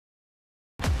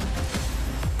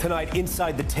Tonight,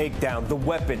 inside the takedown, the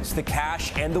weapons, the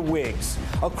cash, and the wigs.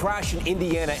 A crash in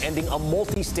Indiana ending a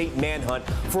multi-state manhunt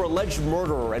for alleged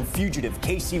murderer and fugitive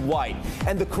Casey White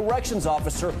and the corrections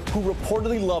officer who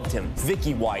reportedly loved him,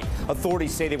 Vicky White.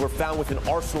 Authorities say they were found with an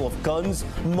arsenal of guns,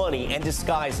 money, and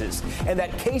disguises, and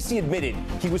that Casey admitted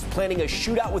he was planning a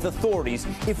shootout with authorities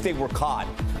if they were caught.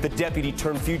 The deputy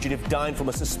turned fugitive dying from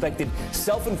a suspected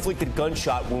self-inflicted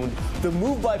gunshot wound, the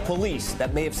move by police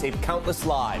that may have saved countless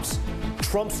lives.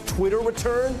 Trump's Twitter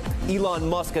return? Elon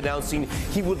Musk announcing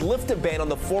he would lift a ban on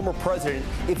the former president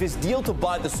if his deal to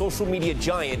buy the social media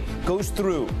giant goes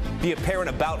through. The apparent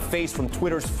about-face from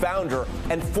Twitter's founder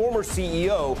and former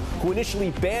CEO who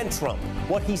initially banned Trump.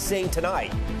 What he's saying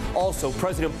tonight. Also,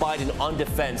 President Biden on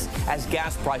defense as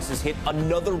gas prices hit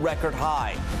another record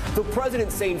high. The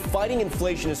president saying fighting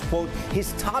inflation is, quote,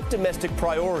 his top domestic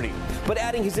priority, but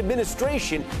adding his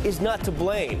administration is not to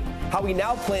blame. How he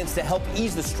now plans to help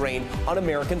ease the strain on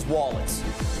Americans' wallets.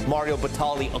 Mario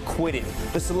Batali acquitted.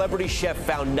 The celebrity chef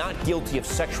found not guilty of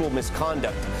sexual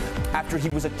misconduct after he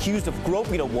was accused of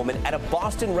groping a woman at a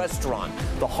Boston restaurant.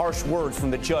 The harsh words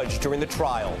from the judge during the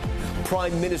trial.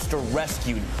 Prime Minister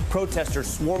rescued. Protesters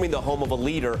swarming the home of a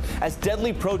leader as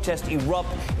deadly protests erupt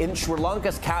in Sri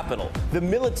Lanka's capital. The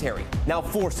military now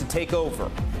forced to take over.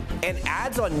 And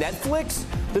ads on Netflix?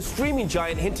 The streaming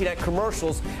giant hinting at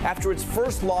commercials after its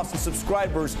first loss in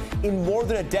subscribers in more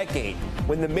than a decade,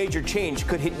 when the major change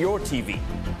could hit your TV.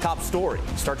 Top story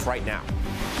starts right now.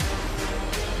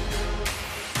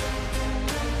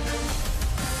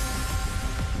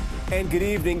 And good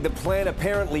evening. The plan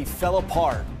apparently fell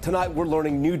apart. Tonight, we're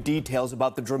learning new details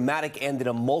about the dramatic end in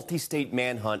a multi-state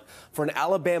manhunt for an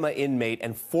Alabama inmate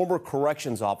and former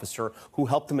corrections officer who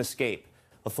helped him escape.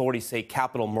 Authorities say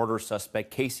capital murder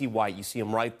suspect Casey White, you see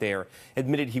him right there,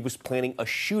 admitted he was planning a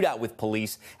shootout with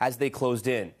police as they closed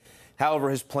in.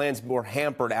 However, his plans were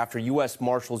hampered after U.S.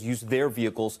 Marshals used their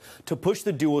vehicles to push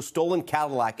the duo's stolen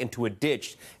Cadillac into a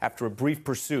ditch after a brief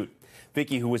pursuit.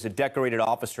 Vicky, who was a decorated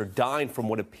officer, dying from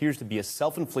what appears to be a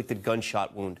self-inflicted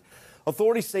gunshot wound.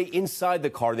 Authorities say inside the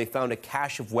car they found a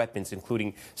cache of weapons,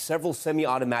 including several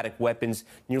semi-automatic weapons,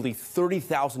 nearly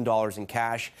 $30,000 in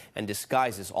cash, and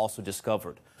disguises also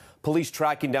discovered. Police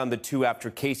tracking down the two after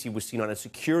Casey was seen on a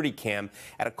security cam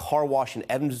at a car wash in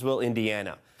Evansville,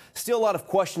 Indiana. Still a lot of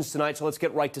questions tonight, so let's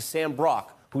get right to Sam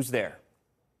Brock, who's there.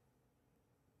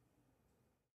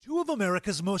 Two of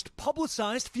America's most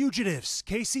publicized fugitives,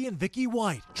 Casey and Vicky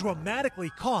White,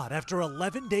 dramatically caught after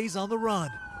 11 days on the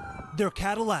run. Their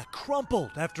Cadillac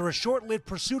crumpled after a short-lived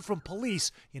pursuit from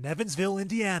police in Evansville,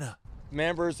 Indiana.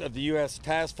 Members of the U.S.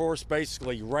 task force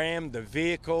basically rammed the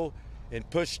vehicle and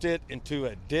pushed it into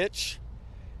a ditch.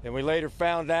 And we later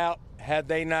found out, had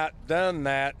they not done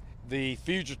that, the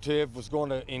fugitive was going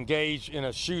to engage in a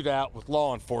shootout with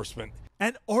law enforcement.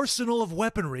 An arsenal of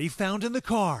weaponry found in the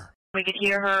car. We could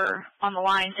hear her on the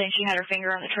line saying she had her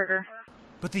finger on the trigger.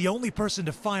 But the only person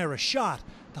to fire a shot,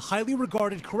 the highly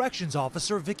regarded corrections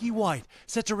officer Vicky White,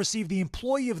 set to receive the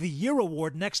Employee of the Year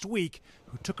award next week,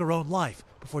 who took her own life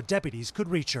before deputies could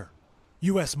reach her.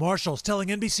 U.S. Marshals telling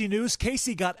NBC News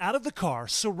Casey got out of the car,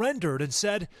 surrendered, and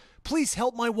said, "Please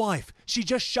help my wife. She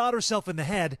just shot herself in the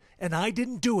head, and I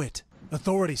didn't do it."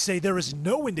 Authorities say there is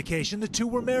no indication the two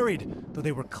were married, though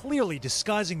they were clearly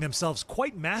disguising themselves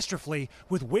quite masterfully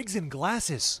with wigs and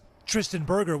glasses. Tristan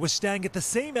Berger was staying at the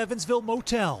same Evansville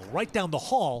motel right down the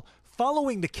hall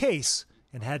following the case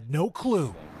and had no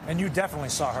clue. And you definitely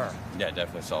saw her? Yeah,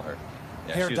 definitely saw her.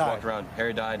 Yeah, Hair she was dyed. walking around,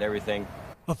 hair dyed, everything.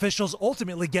 Officials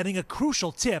ultimately getting a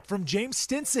crucial tip from James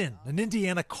Stinson, an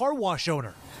Indiana car wash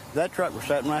owner. That truck was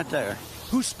sitting right there.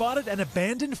 Who spotted an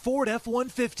abandoned Ford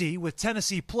F-150 with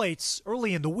Tennessee plates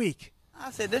early in the week. I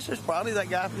said, this is probably that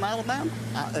guy from Alabama.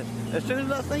 As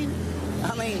soon as I seen him,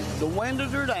 I mean, the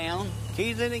windows are down,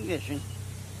 keys in ignition,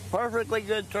 perfectly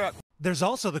good truck. There's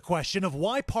also the question of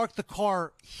why park the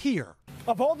car here.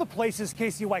 Of all the places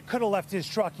Casey White could have left his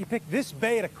truck, he picked this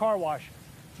bay at a car wash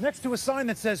next to a sign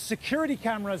that says security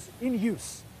cameras in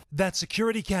use. That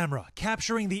security camera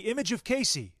capturing the image of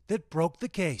Casey that broke the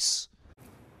case.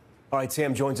 All right,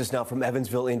 Sam joins us now from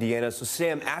Evansville, Indiana. So,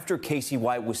 Sam, after Casey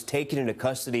White was taken into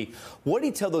custody, what did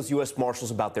he tell those U.S.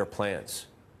 Marshals about their plans?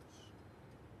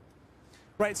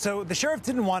 Right, so the sheriff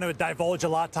didn't want to divulge a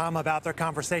lot, Tom, about their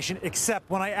conversation, except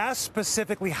when I asked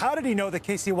specifically how did he know that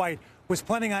Casey White was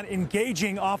planning on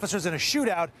engaging officers in a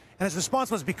shootout, and his response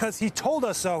was because he told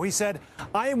us so. He said,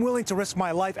 I am willing to risk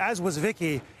my life, as was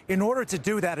Vicky, in order to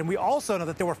do that. And we also know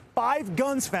that there were 5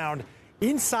 guns found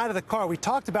inside of the car. We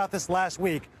talked about this last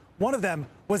week. One of them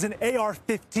was an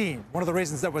AR-15, one of the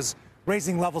reasons that was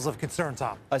raising levels of concern,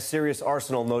 Tom. A serious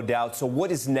arsenal, no doubt. So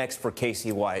what is next for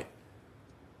Casey White?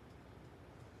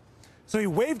 So he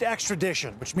waived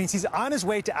extradition, which means he's on his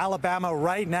way to Alabama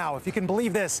right now. If you can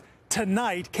believe this,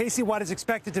 tonight, Casey White is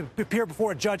expected to appear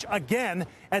before a judge again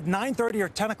at 9:30 or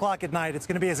 10 o'clock at night. It's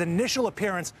going to be his initial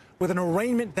appearance, with an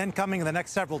arraignment then coming in the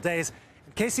next several days.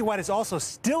 Casey White is also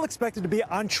still expected to be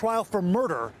on trial for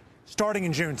murder starting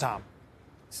in June, Tom.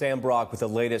 Sam Brock with the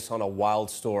latest on a wild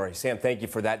story. Sam, thank you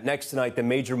for that. Next tonight, the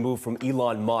major move from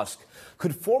Elon Musk.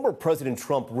 Could former President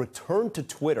Trump return to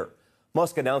Twitter?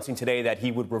 Musk announcing today that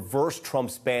he would reverse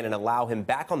Trump's ban and allow him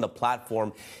back on the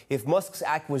platform if Musk's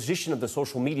acquisition of the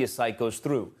social media site goes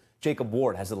through. Jacob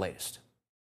Ward has the latest.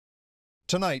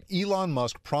 Tonight, Elon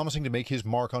Musk promising to make his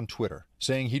mark on Twitter,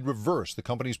 saying he'd reverse the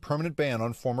company's permanent ban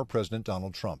on former President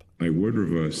Donald Trump. I would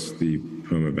reverse the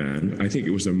perma ban. I think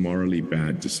it was a morally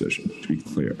bad decision, to be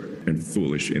clear, and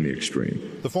foolish in the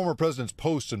extreme. The former president's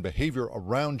posts and behavior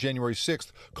around January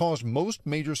 6th caused most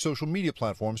major social media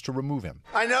platforms to remove him.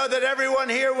 I know that everyone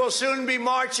here will soon be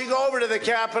marching over to the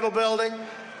Capitol building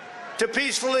to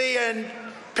peacefully and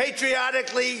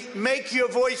patriotically make your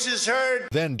voices heard.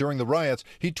 Then, during the riots,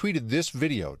 he tweeted this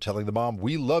video telling the mob,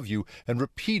 "We love you," and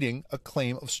repeating a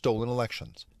claim of stolen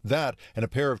elections. That, and a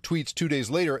pair of tweets 2 days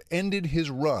later, ended his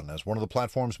run as one of the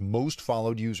platform's most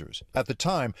followed users. At the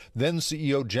time, then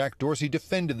CEO Jack Dorsey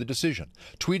defended the decision,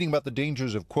 tweeting about the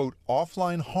dangers of, quote,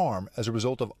 offline harm as a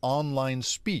result of online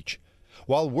speech,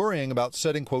 while worrying about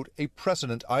setting, quote, a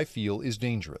precedent I feel is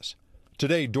dangerous.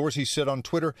 Today, Dorsey said on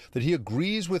Twitter that he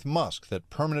agrees with Musk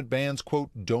that permanent bans, quote,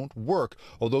 don't work,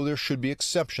 although there should be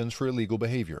exceptions for illegal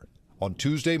behavior. On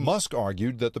Tuesday, Musk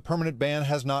argued that the permanent ban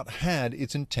has not had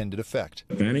its intended effect.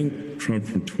 Banning Trump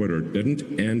from Twitter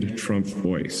didn't end Trump's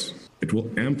voice. It will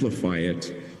amplify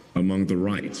it among the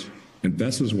right. And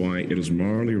this is why it is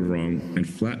morally wrong and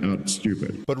flat out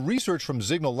stupid. But research from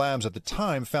Signal Labs at the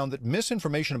time found that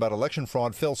misinformation about election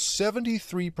fraud fell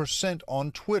 73%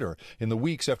 on Twitter in the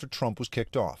weeks after Trump was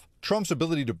kicked off. Trump's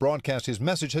ability to broadcast his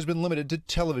message has been limited to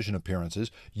television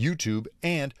appearances, YouTube,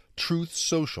 and Truth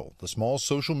Social, the small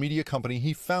social media company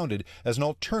he founded as an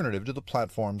alternative to the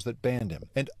platforms that banned him.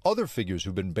 And other figures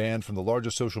who've been banned from the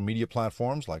largest social media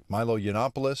platforms, like Milo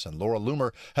Yiannopoulos and Laura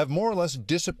Loomer, have more or less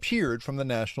disappeared from the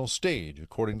national stage,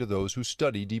 according to those who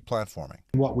study deplatforming.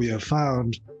 What we have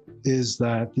found is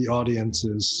that the audience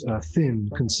is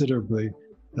thinned considerably.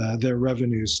 Their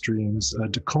revenue streams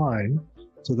decline.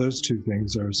 So those two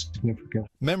things are significant.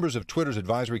 Members of Twitter's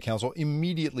advisory council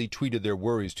immediately tweeted their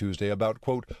worries Tuesday about,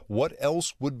 quote, what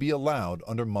else would be allowed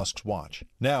under Musk's watch.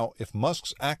 Now, if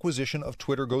Musk's acquisition of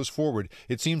Twitter goes forward,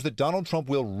 it seems that Donald Trump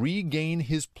will regain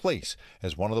his place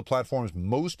as one of the platform's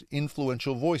most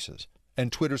influential voices,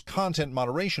 and Twitter's content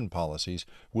moderation policies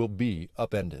will be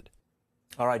upended.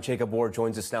 All right, Jacob Ward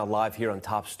joins us now live here on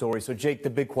Top Story. So, Jake, the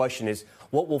big question is,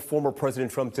 what will former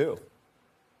President Trump do?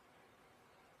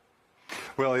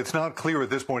 Well, it's not clear at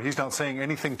this point. He's not saying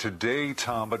anything today,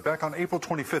 Tom, but back on April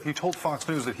 25th, he told Fox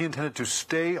News that he intended to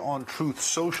stay on Truth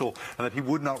Social and that he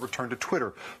would not return to Twitter.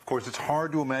 Of course, it's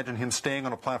hard to imagine him staying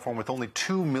on a platform with only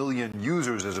 2 million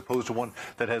users as opposed to one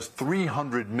that has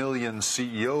 300 million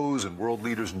CEOs and world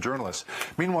leaders and journalists.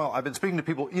 Meanwhile, I've been speaking to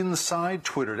people inside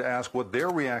Twitter to ask what their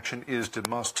reaction is to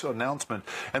Musk's announcement,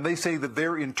 and they say that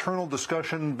their internal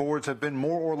discussion boards have been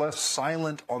more or less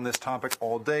silent on this topic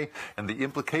all day, and the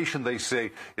implication, they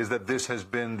say, is that this has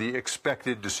been the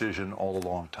expected decision all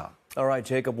along, Tom. All right,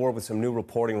 Jacob Ward with some new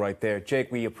reporting right there.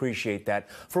 Jake, we appreciate that.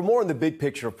 For more on the big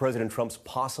picture of President Trump's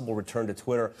possible return to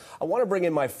Twitter, I want to bring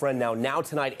in my friend Now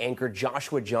Tonight anchor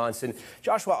Joshua Johnson.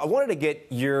 Joshua, I wanted to get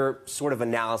your sort of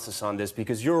analysis on this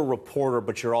because you're a reporter,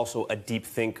 but you're also a deep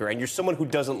thinker, and you're someone who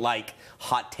doesn't like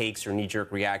hot takes or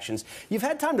knee-jerk reactions. You've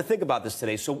had time to think about this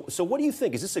today, so what do you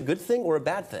think? Is this a good thing or a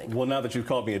bad thing? Well, now that you've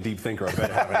called me a deep thinker, I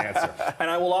better have an answer. And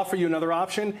I will offer you another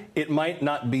option. It might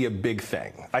not be a big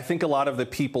thing. I think a lot of the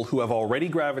people who have already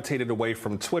gravitated away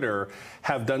from Twitter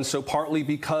have done so partly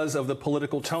because of the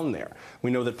political tone there.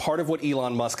 We know that part of what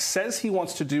Elon Musk says he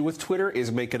wants to do with Twitter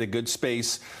is make it a good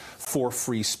space for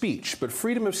free speech. But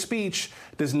freedom of speech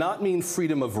does not mean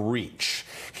freedom of reach.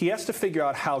 He has to figure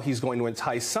out how he's going to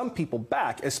entice some people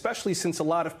back, especially since a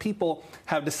lot of people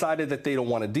have decided that they don't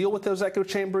want to deal with those echo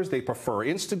chambers. They prefer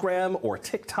Instagram or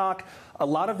TikTok. A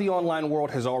lot of the online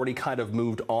world has already kind of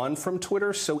moved on from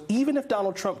Twitter. So even if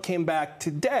Donald Trump came back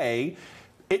today,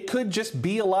 it could just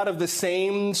be a lot of the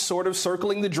same sort of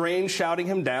circling the drain, shouting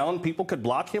him down. People could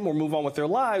block him or move on with their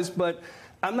lives, but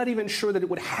I'm not even sure that it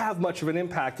would have much of an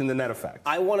impact in the net effect.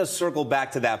 I want to circle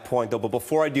back to that point, though, but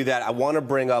before I do that, I want to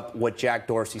bring up what Jack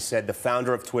Dorsey said, the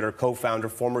founder of Twitter, co-founder,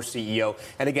 former CEO.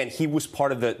 And again, he was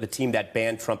part of the team that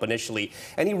banned Trump initially.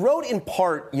 And he wrote in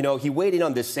part, he weighed in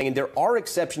on this saying there are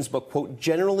exceptions, but, quote,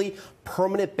 generally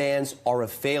permanent bans are a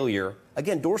failure.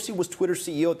 Again, Dorsey was Twitter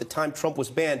CEO at the time Trump was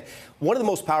banned. One of the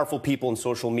most powerful people in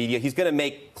social media. He's going to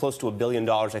make close to $1 billion,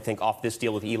 I think, off this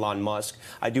deal with Elon Musk.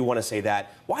 I do want to say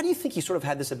that. Why do you think he sort of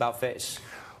had this about face?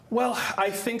 Well, I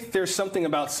think there's something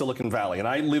about Silicon Valley, and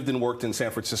I lived and worked in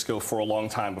San Francisco for a long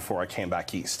time before I came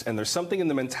back east. And there's something in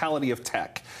the mentality of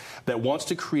tech that wants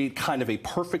to create kind of a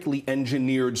perfectly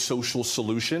engineered social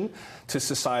solution to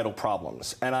societal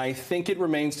problems. And I think it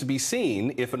remains to be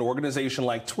seen if an organization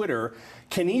like Twitter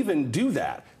can even do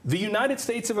that. The United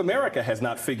States of America has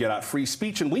not figured out free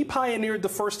speech, and we pioneered the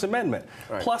First Amendment.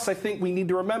 Right. Plus, I think we need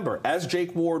to remember, as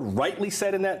Jake Ward rightly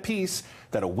said in that piece,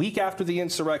 that a week after the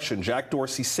insurrection, Jack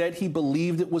Dorsey said he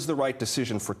believed it was the right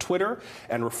decision for Twitter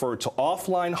and referred to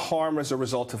offline harm as a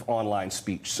result of online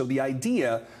speech. So the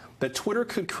idea that Twitter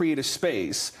could create a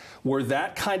space where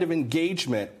that kind of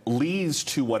engagement leads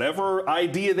to whatever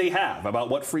idea they have about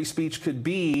what free speech could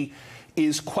be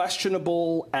is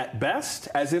questionable at best,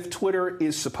 as if Twitter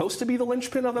is supposed to be the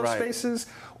linchpin of those spaces,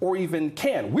 or even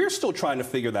can. We're still trying to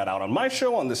figure that out on my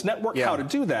show, on this network, how to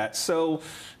do that. So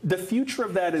the future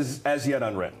of that is as yet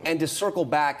unwritten. And to circle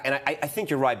back, and I think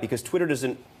you're right, because Twitter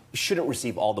shouldn't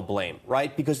receive all the blame,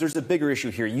 right? Because there's a bigger issue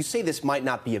here. You say this might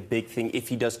not be a big thing if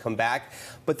he does come back,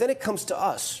 but then it comes to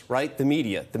us, right? The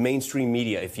media, the mainstream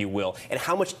media, if you will, and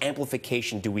how much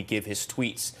amplification do we give his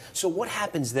tweets? So what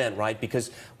happens then, right?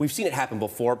 Because we've seen it happen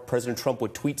before. President Trump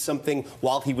would tweet something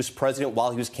while he was president,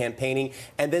 while he was campaigning,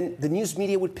 and then the news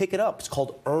media would pick it up. It's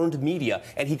called earned media,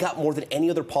 and he got more than any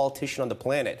other politician on the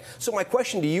planet. So my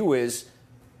question to you is,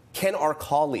 can our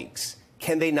colleagues,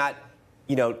 can they not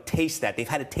taste that? They've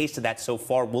had a taste of that so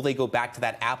far. Will they go back to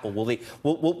that apple? Will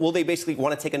they basically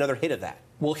want to take another hit of that?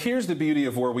 Well, here's the beauty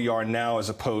of where we are now as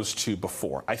opposed to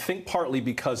before. I think partly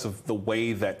because of the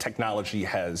way that technology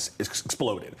has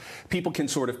exploded. People can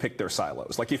sort of pick their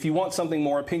silos. Like, if you want something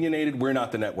more opinionated, we're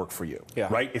not the network for you,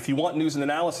 right? If you want news and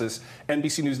analysis,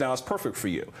 NBC News Now is perfect for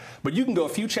you. But you can go a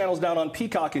few channels down on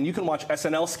Peacock and you can watch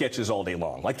SNL sketches all day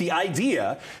long. Like, the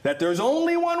idea that there's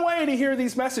only one way to hear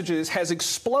these messages has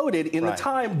exploded in the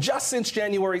time just since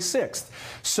January 6th.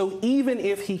 So even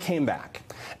if he came back,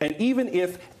 and even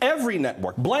if every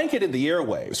network blanketed the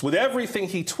airwaves with everything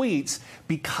he tweets,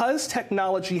 because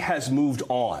technology has moved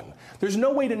on, there's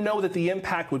no way to know that the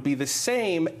impact would be the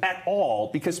same at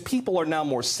all, because people are now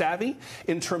more savvy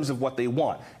in terms of what they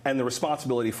want. And the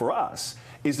responsibility for us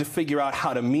is to figure out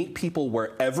how to meet people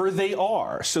wherever they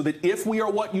are, so that if we are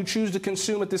what you choose to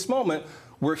consume at this moment,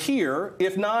 we're here.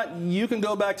 If not, you can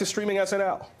go back to streaming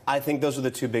SNL. I think those are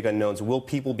the two big unknowns. Will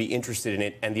people be interested in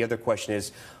it? And the other question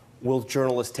is, will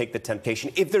journalists take the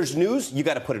temptation? If there's news, you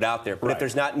got to put it out there. But if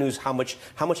there's not news, how much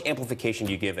amplification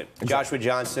do you give it? Exactly. Joshua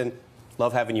Johnson,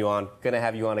 love having you on. Going to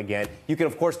have you on again. You can,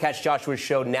 of course, catch Joshua's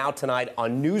show now tonight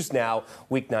on News Now,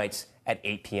 weeknights at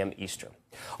 8 p.m. Eastern.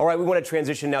 All right, we want to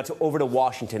transition now over to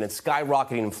Washington and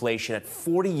skyrocketing inflation at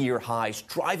 40-year highs,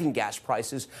 driving gas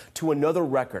prices to another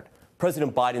record.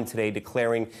 President Biden today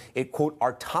declaring it, quote,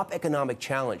 our top economic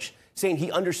challenge, saying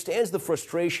he understands the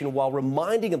frustration while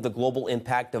reminding of the global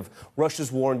impact of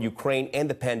Russia's war in Ukraine and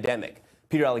the pandemic.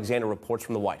 Peter Alexander reports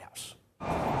from the White House.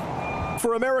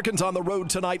 For Americans on the road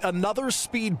tonight, another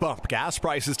speed bump. Gas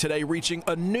prices today reaching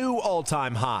a new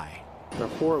all-time high. They're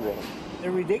horrible.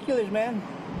 They're ridiculous, man.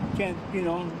 Can't,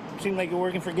 seem like you're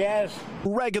working for gas.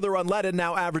 Regular unleaded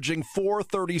now averaging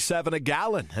 $4.37 a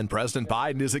gallon. And President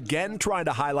Biden is again trying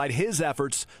to highlight his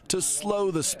efforts to slow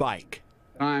the spike.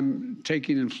 I'm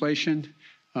taking inflation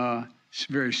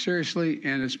very seriously,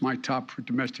 and it's my top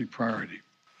domestic priority.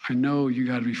 I know you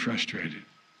got to be frustrated.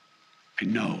 I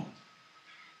know.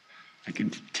 I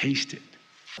can taste it.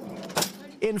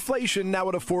 Inflation now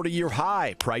at a 40-year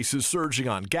high. Prices surging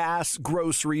on gas,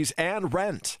 groceries, and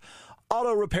rent.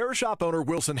 Auto repair shop owner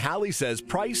Wilson Halley says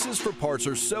prices for parts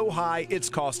are so high it's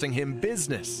costing him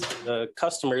business. The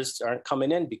customers aren't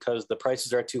coming in because the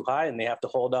prices are too high and they have to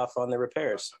hold off on the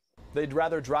repairs. They'd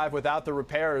rather drive without the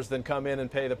repairs than come in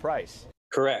and pay the price.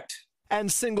 Correct.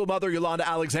 And single mother Yolanda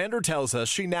Alexander tells us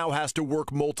she now has to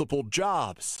work multiple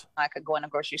jobs. I could go in a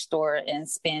grocery store and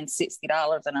spend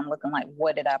 $60 and I'm looking like,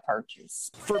 what did I purchase?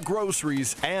 For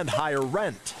groceries and higher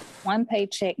rent. One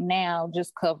paycheck now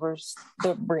just covers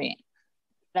the rent.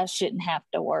 I shouldn't have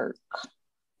to work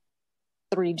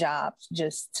 3 jobs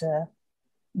just to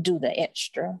do the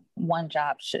extra. One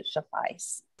job should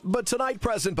suffice. But tonight,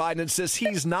 President Biden says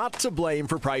he's not to blame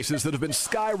for prices that have been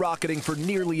skyrocketing for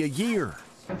nearly a year.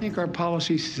 I think our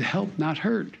policies help, not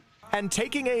hurt. And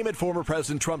taking aim at former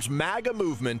President Trump's MAGA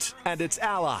movement and its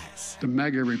allies. The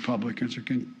MAGA Republicans are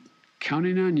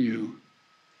counting on you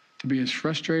to be as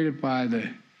frustrated by the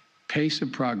pace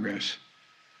of progress,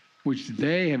 which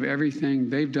they've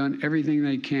done everything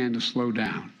they can to slow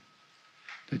down,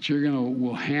 that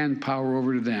will hand power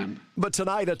over to them. But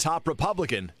tonight, a top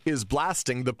Republican is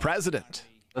blasting the president.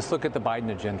 Let's look at the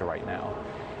Biden agenda right now.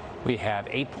 We have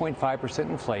 8.5%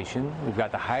 inflation. We've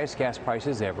got the highest gas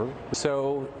prices ever.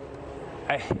 So,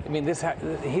 I mean,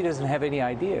 he doesn't have any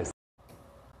ideas.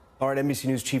 All right, NBC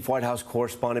News Chief White House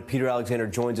correspondent Peter Alexander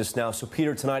joins us now. So,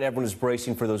 Peter, tonight everyone is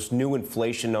bracing for those new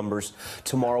inflation numbers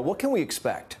tomorrow. What can we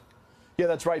expect? Yeah,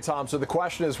 that's right, Tom. So the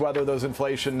question is whether those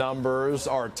inflation numbers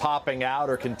are topping out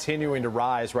or continuing to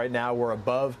rise. Right now, we're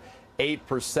above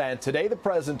 8%. Today, the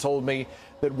president told me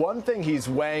that one thing he's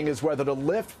weighing is whether to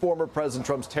lift former President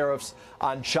Trump's tariffs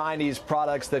on Chinese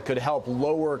products that could help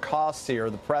lower costs here.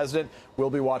 The president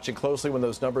will be watching closely when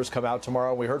those numbers come out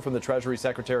tomorrow. We heard from the Treasury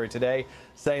Secretary today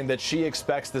saying that she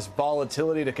expects this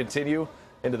volatility to continue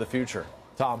into the future.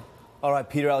 Tom. All right,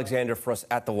 Peter Alexander for us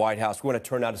at the White House. We're going to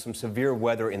turn now to some severe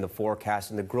weather in the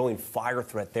forecast and the growing fire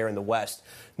threat there in the West.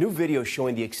 New video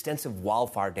showing the extensive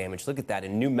wildfire damage. Look at that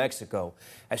in New Mexico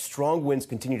as strong winds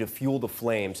continue to fuel the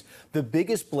flames. The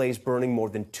biggest blaze burning more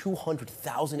than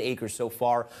 200,000 acres so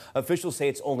far. Officials say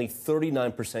it's only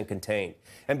 39% contained.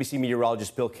 NBC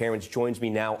meteorologist Bill Cairns joins me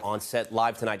now on set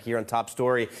live tonight here on Top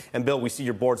Story. And Bill, we see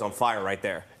your board's on fire right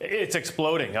there. It's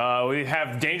exploding. We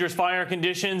have dangerous fire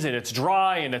conditions, and it's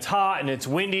dry and it's hot and it's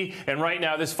windy, and right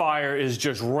now this fire is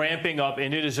just ramping up,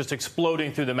 and it is just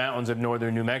exploding through the mountains of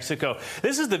northern New Mexico.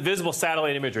 This is the visible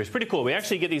satellite imagery. It's pretty cool. We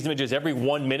actually get these images every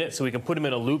 1 minute, so we can put them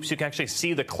in a loop so you can actually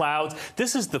see the clouds.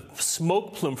 This is the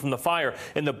smoke plume from the fire,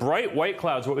 and the bright white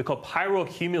clouds, what we call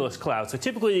pyrocumulus clouds. So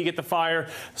typically you get the fire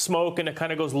smoke and it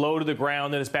kind of goes low to the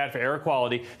ground, and it's bad for air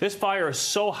quality. This fire is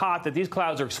so hot that these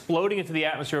clouds are exploding into the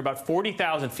atmosphere about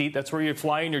 40,000 feet. That's where you're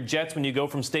flying your jets when you go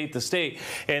from state to state,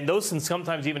 and those can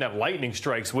sometimes even have lightning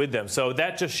strikes with them. So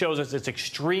that just shows us it's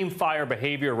extreme fire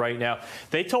behavior right now.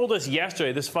 They told us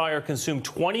yesterday this fire consumed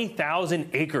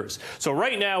 20,000 acres. So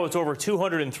right now it's over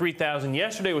 203,000.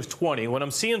 Yesterday was 20. When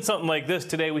I'm seeing something like this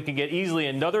today, we can get easily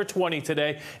another 20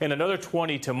 today and another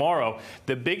 20 tomorrow.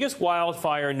 The biggest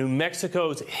wildfire in New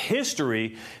Mexico's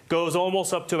history goes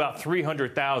almost up to about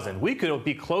 300,000. We could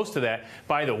be close to that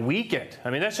by the weekend. I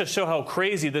mean, that's just show how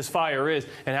crazy this fire is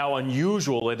and how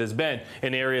unusual it has been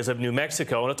in areas of New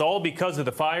Mexico. And it's all because of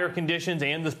the fire conditions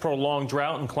and this prolonged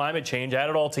drought and climate change. Add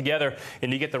it all together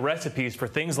and you get the recipes for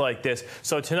things like this.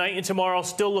 So tonight and tomorrow,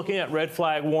 still looking at red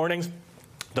flag warnings.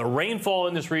 The rainfall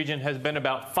in this region has been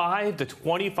about 5 to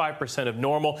 25% of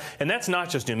normal, and that's not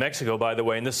just New Mexico, by the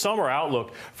way. And the summer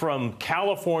outlook from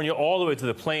California all the way to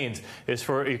the plains is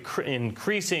for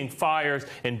increasing fires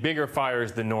and bigger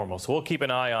fires than normal. So we'll keep an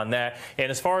eye on that.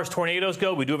 And as far as tornadoes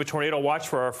go, we do have a tornado watch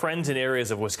for our friends in areas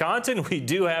of Wisconsin. We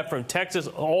do have from Texas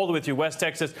all the way through West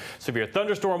Texas severe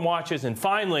thunderstorm watches. And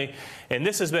finally, and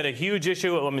this has been a huge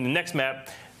issue, I mean, the next map,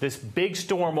 this big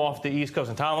storm off the East Coast.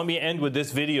 And Tom, let me end with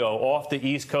this video off the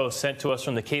East Coast sent to us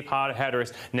from the Cape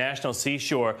Hatteras National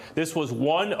Seashore. This was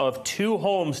one of 2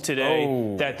 homes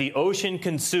today that the ocean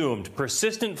consumed.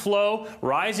 Persistent flow,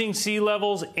 rising sea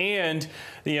levels, and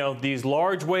these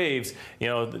large waves.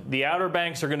 The Outer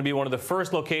Banks are going to be one of the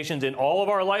first locations in all of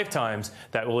our lifetimes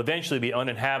that will eventually be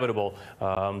uninhabitable.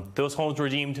 Those homes were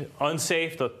deemed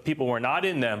unsafe. The people were not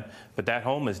in them, but that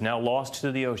home is now lost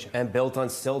to the ocean. And built on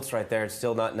stilts right there. It's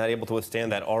still not able to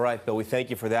withstand that. All right, Bill, we thank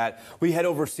you for that. We head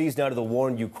overseas now to the war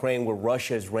in Ukraine, where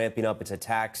Russia is ramping up its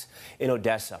attacks in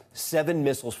Odessa. 7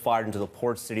 missiles fired into the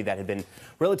port city that had been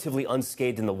relatively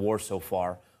unscathed in the war so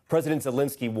far. President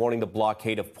Zelensky warning the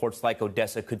blockade of ports like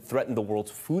Odessa could threaten the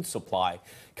world's food supply.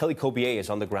 Kelly Cobier is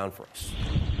on the ground for us.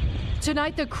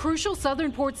 Tonight, the crucial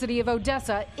southern port city of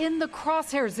Odessa in the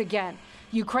crosshairs again.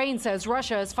 Ukraine says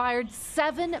Russia has fired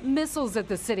 7 missiles at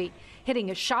the city,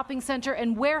 hitting a shopping center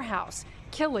and warehouse,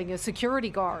 killing a security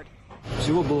guard.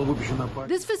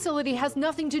 This facility has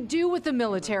nothing to do with the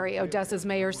military, Odessa's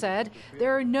mayor said.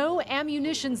 There are no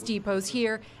ammunitions depots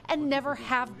here and never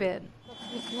have been.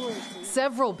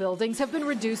 Several buildings have been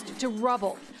reduced to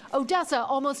rubble. Odessa,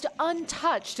 almost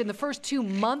untouched in the first 2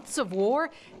 months of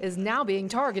war, is now being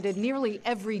targeted nearly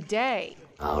every day.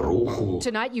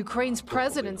 Tonight, Ukraine's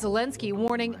President Zelensky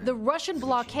warning the Russian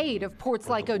blockade of ports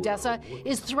like Odessa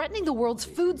is threatening the world's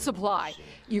food supply.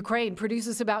 Ukraine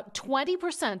produces about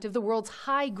 20% of the world's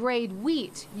high-grade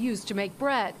wheat used to make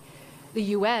bread. The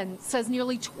UN says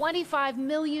nearly 25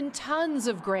 million tons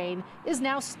of grain is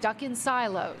now stuck in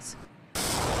silos,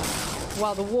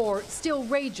 while the war still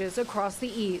rages across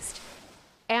the east.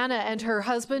 Anna and her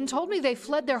husband told me they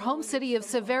fled their home city of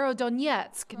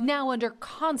Severodonetsk, now under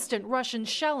constant Russian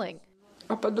shelling.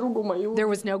 There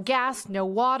was no gas, no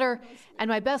water, and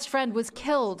my best friend was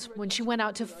killed when she went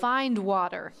out to find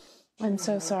water. I'm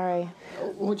so sorry.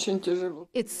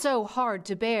 It's so hard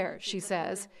to bear, she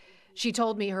says. She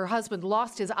told me her husband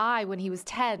lost his eye when he was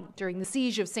 10 during the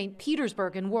siege of St.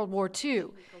 Petersburg in World War II.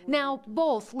 Now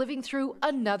both living through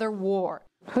another war.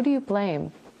 Who do you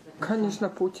blame?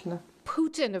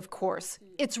 Putin, of course.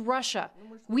 It's Russia.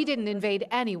 We didn't invade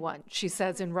anyone, she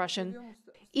says in Russian.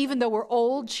 Even though we're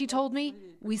old, she told me,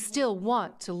 we still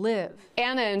want to live.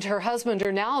 Anna and her husband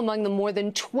are now among the more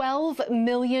than 12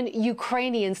 million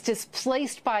Ukrainians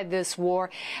displaced by this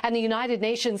war. And the United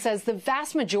Nations says the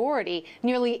vast majority,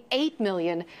 nearly 8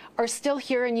 million, are still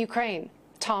here in Ukraine.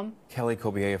 Tom? Kelly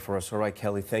Kobiea for us. All right,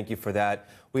 Kelly, thank you for that.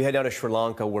 We head down to Sri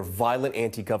Lanka, where violent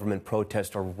anti-government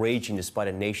protests are raging despite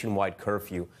a nationwide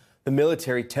curfew. The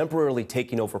military temporarily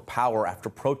taking over power after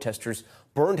protesters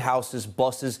burned houses,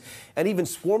 buses, and even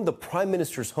swarmed the prime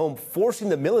minister's home, forcing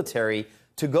the military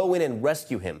to go in and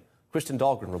rescue him. Kristen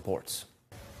Dahlgren reports.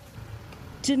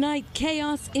 Tonight,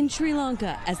 chaos in Sri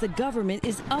Lanka as the government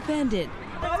is upended.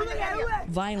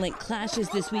 Violent clashes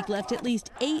this week left at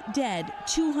least 8 dead,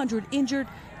 200 injured,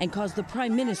 and caused the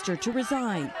prime minister to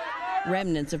resign.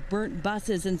 Remnants of burnt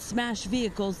buses and smashed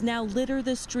vehicles now litter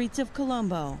the streets of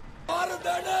Colombo,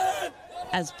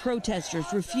 as protesters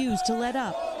refuse to let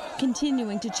up,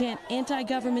 continuing to chant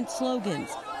anti-government slogans,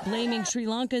 blaming Sri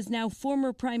Lanka's now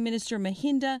former Prime Minister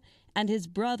Mahinda and his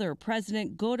brother,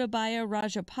 President Gotabaya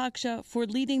Rajapaksa, for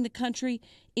leading the country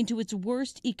into its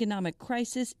worst economic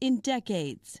crisis in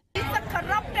decades. It's a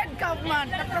corrupted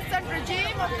government. The present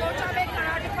regime of Gotabaya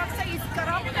Rajapaksa is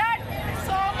corrupted,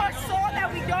 so much so that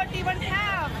we don't even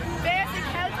have basic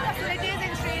health facilities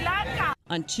in Sri Lanka.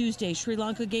 On Tuesday, Sri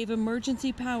Lanka gave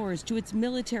emergency powers to its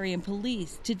military and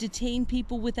police to detain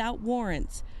people without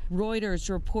warrants. Reuters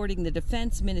reporting the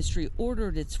defense ministry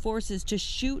ordered its forces to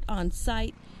shoot on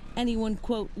sight anyone,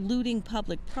 quote, looting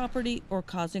public property or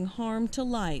causing harm to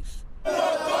life.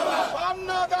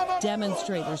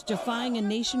 Demonstrators defying a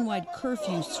nationwide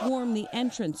curfew swarmed the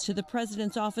entrance to the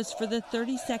president's office for the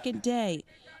 32nd day,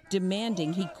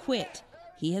 demanding he quit.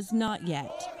 He has not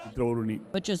yet.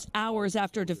 But just hours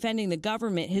after defending the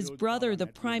government, his brother, the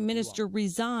prime minister,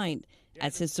 resigned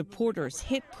as his supporters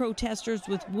hit protesters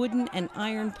with wooden and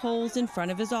iron poles in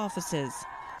front of his offices.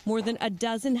 More than a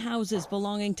dozen houses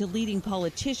belonging to leading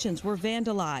politicians were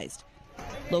vandalized.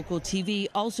 Local TV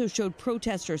also showed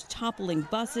protesters toppling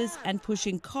buses and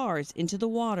pushing cars into the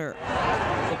water.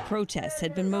 The protests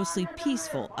had been mostly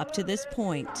peaceful up to this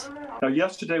point. Now,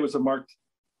 yesterday was a marked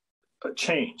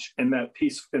change in that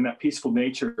peaceful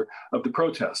nature of the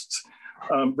protests.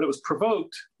 But it was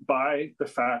provoked by the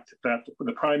fact that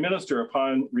the prime minister,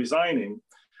 upon resigning,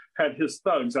 had his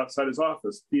thugs outside his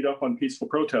office beat up on peaceful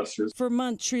protesters. For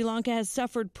months, Sri Lanka has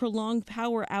suffered prolonged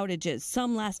power outages,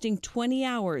 some lasting 20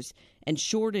 hours, and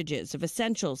shortages of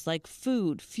essentials like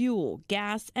food, fuel,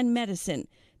 gas, and medicine.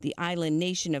 The island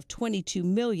nation of 22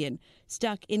 million,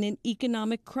 stuck in an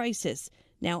economic crisis,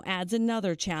 now adds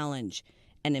another challenge: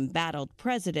 an embattled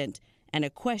president and a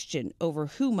question over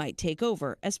who might take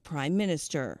over as prime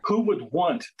minister. Who would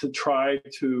want to try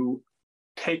to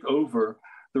take over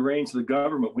the reins of the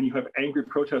government when you have angry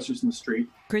protesters in the street?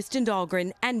 Kristen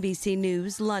Dahlgren, NBC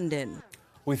News, London.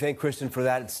 We thank Kristen for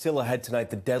that. It's still ahead tonight,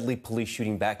 the deadly police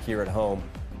shooting back here at home.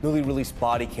 Newly released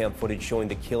body cam footage showing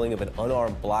the killing of an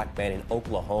unarmed black man in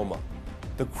Oklahoma.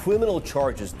 The criminal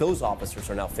charges those officers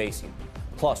are now facing.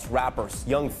 Plus, rapper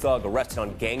Young Thug arrested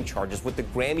on gang charges, with the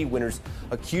Grammy winners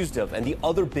accused of and the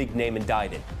other big name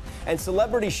indicted. And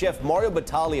celebrity chef Mario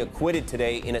Batali acquitted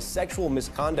today in a sexual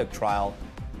misconduct trial.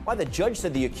 Why the judge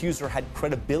said the accuser had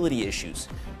credibility issues.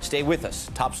 Stay with us.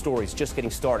 Top stories just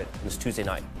getting started this Tuesday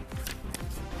night.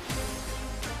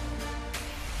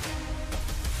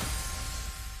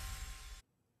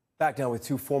 Back now with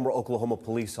two former Oklahoma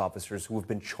police officers who have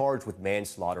been charged with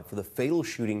manslaughter for the fatal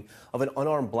shooting of an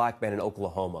unarmed black man in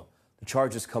Oklahoma. The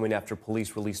charges coming after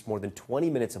police released more than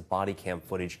 20 minutes of body cam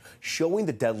footage showing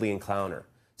the deadly encounter.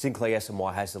 Zinkley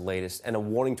Esamoah has the latest, and a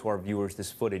warning to our viewers: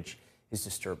 this footage is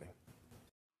disturbing.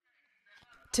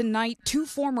 Tonight, two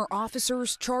former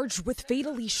officers charged with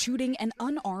fatally shooting an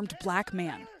unarmed black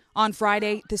man. On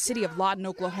Friday, the city of Lawton,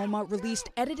 Oklahoma released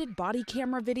edited body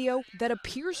camera video that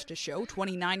appears to show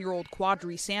 29-year-old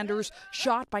Quadri Sanders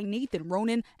shot by Nathan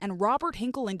Ronan and Robert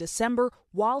Hinkle in December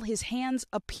while his hands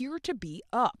appear to be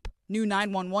up. New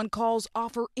 911 calls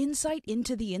offer insight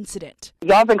into the incident.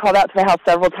 Y'all have been called out to the house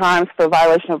several times for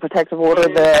violation of protective order.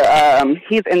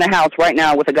 He's in the house right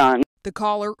now with a gun. The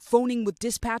caller phoning with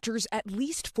dispatchers at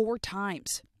least 4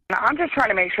 times. I'm just trying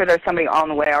to make sure there's somebody on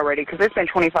the way already because it's been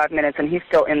 25 minutes and he's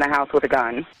still in the house with a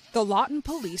gun. The Lawton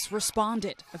police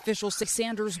responded. Officials say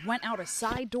Sanders went out a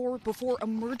side door before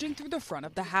emerging through the front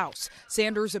of the house.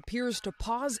 Sanders appears to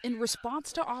pause in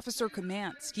response to officer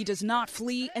commands. He does not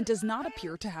flee and does not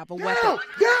appear to have a weapon.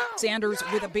 Sanders,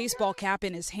 with a baseball cap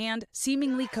in his hand,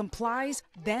 seemingly complies,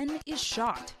 then is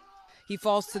shot. He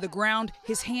falls to the ground,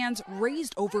 his hands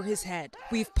raised over his head.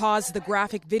 We've paused the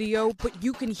graphic video, but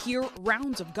you can hear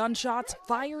rounds of gunshots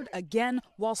fired again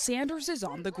while Sanders is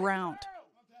on the ground.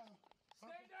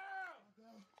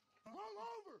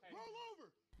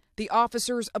 The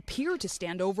officers appear to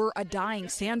stand over a dying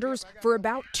Sanders for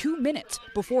about 2 minutes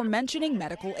before mentioning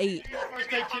medical aid.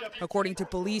 According to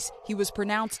police, he was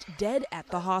pronounced dead at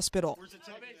the hospital.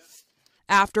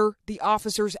 After, the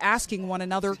officers asking one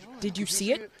another, "Did you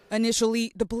see it?"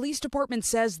 Initially, the police department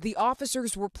says the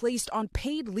officers were placed on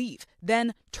paid leave,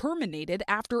 then terminated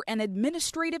after an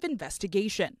administrative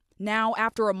investigation. Now,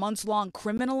 after a months-long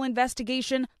criminal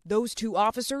investigation, those 2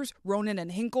 officers, Ronan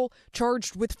and Hinkle,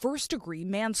 charged with first-degree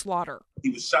manslaughter.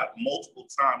 He was shot multiple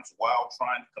times while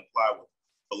trying to comply with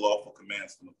the lawful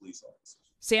commands from the police officers.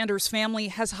 Sanders' family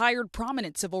has hired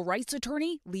prominent civil rights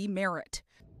attorney Lee Merritt.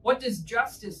 What does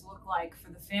justice look like for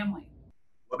the family?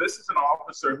 Well, this is an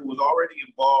officer who was already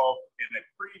involved in a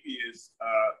previous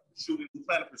shooting. We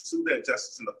plan to pursue that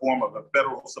justice in the form of a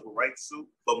federal civil rights suit.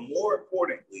 But more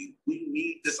importantly, we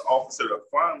need this officer to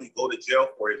finally go to jail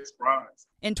for his crimes.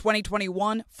 In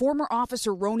 2021, former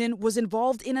Officer Ronan was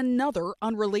involved in another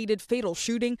unrelated fatal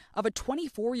shooting of a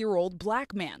 24-year-old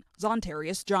black man,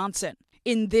 Zontarius Johnson.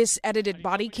 In this edited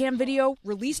body cam video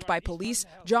released by police,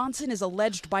 Johnson is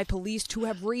alleged by police to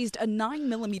have raised a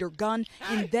 9mm gun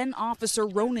in then-Officer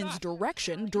Ronan's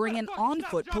direction during an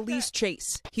on-foot police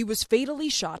chase. He was fatally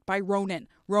shot by Ronan.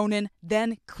 Ronan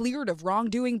then cleared of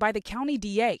wrongdoing by the county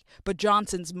DA, but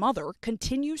Johnson's mother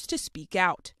continues to speak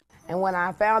out. And when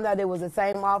I found out it was the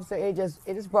same officer, it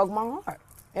just broke my heart.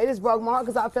 It just broke my heart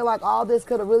because I feel like all this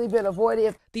could have really been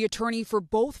avoided. The attorney for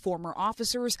both former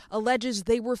officers alleges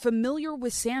they were familiar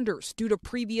with Sanders due to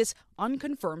previous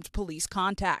unconfirmed police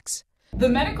contacts. The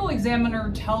medical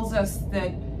examiner tells us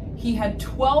that he had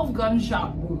 12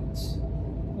 gunshot wounds.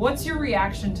 What's your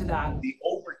reaction to that? The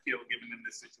overkill given in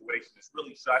this situation is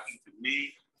really shocking to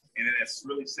me, and it has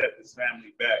really set this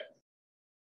family back.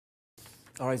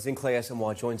 All right, Zinkley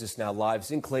Asamoah joins us now live.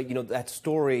 Zinkley, you know, that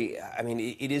story, I mean,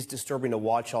 it is disturbing to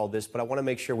watch all this, but I want to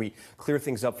make sure we clear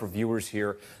things up for viewers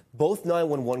here. Both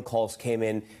 911 calls came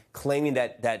in claiming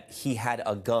that he had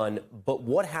a gun, but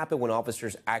what happened when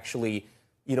officers actually,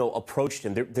 you know, approached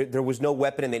him? There was no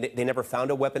weapon, and they never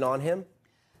found a weapon on him?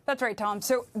 That's right, Tom.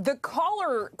 So the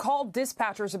caller called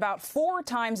dispatchers about 4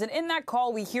 times, and in that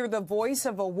call, we hear the voice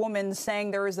of a woman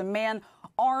saying there is a man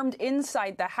armed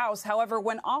inside the house. However,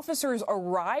 when officers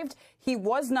arrived, he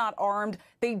was not armed.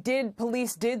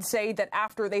 Police did say that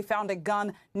after they found a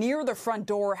gun near the front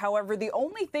door, however, the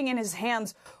only thing in his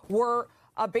hands were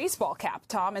a baseball cap,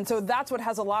 Tom. And so that's what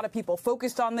has a lot of people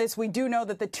focused on this. We do know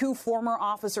that the 2 former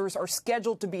officers are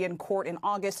scheduled to be in court in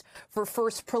August for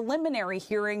first preliminary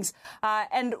hearings.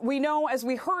 And we know, as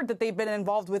we heard, that they've been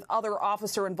involved with other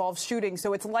officer-involved shootings.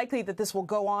 So it's likely that this will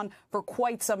go on for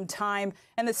quite some time.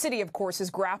 And the city, of course,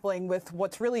 is grappling with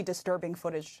what's really disturbing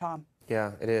footage, Tom.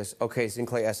 Yeah, it is. Okay,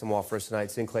 Zinkley Asamoah for us tonight.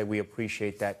 Zinkley, we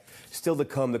appreciate that. Still to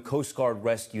come, the Coast Guard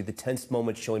rescue, the tense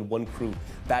moment showing one crew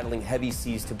battling heavy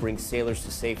seas to bring sailors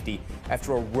to safety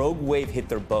after a rogue wave hit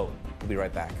their boat. We'll be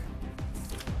right back.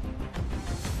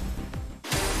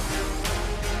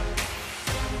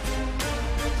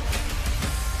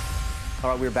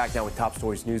 All right, we're back now with Top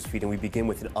Stories Newsfeed, and we begin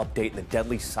with an update in the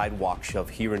deadly sidewalk shove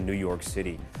here in New York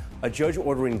City. A judge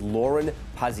ordering Lauren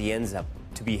Pazienza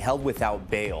to be held without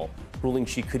bail, ruling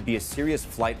she could be a serious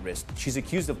flight risk. She's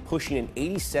accused of pushing an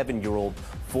 87-year-old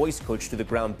voice coach to the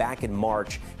ground back in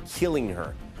March, killing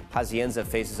her. Pazienza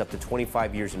faces up to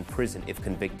 25 years in prison if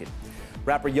convicted.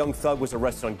 Rapper Young Thug was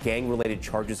arrested on gang-related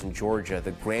charges in Georgia.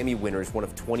 The Grammy winner is one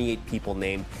of 28 people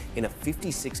named in a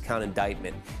 56-count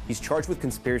indictment. He's charged with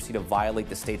conspiracy to violate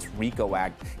the state's RICO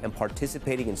Act and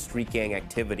participating in street gang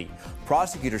activity.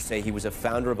 Prosecutors say he was a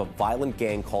founder of a violent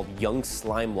gang called Young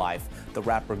Slime Life. The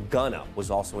rapper Gunna was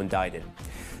also indicted.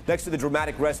 Next to the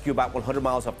dramatic rescue about 100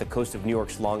 miles off the coast of New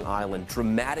York's Long Island,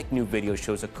 dramatic new video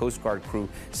shows a Coast Guard crew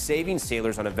saving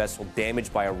sailors on a vessel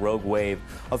damaged by a rogue wave.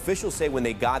 Officials say when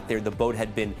they got there, the boat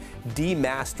had been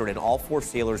demastered and all 4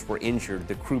 sailors were injured,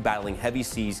 the crew battling heavy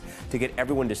seas to get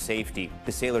everyone to safety.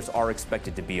 The sailors are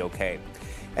expected to be okay.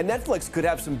 And Netflix could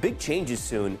have some big changes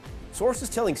soon. Sources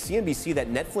telling CNBC that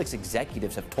Netflix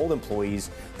executives have told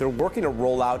employees they're working to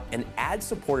roll out an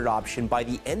ad-supported option by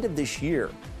the end of this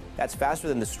year. That's faster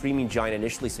than the streaming giant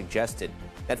initially suggested.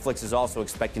 Netflix is also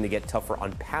expecting to get tougher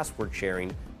on password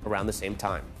sharing around the same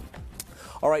time.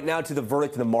 All right, now to the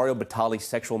verdict in the Mario Batali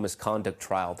sexual misconduct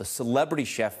trial. The celebrity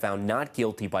chef found not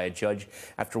guilty by a judge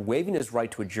after waiving his right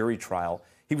to a jury trial.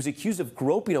 He was accused of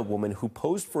groping a woman who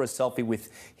posed for a selfie with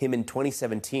him in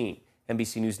 2017.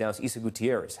 NBC News Now's Isa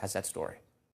Gutierrez has that story.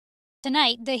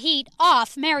 Tonight, the heat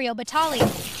off Mario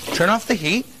Batali. Turn off the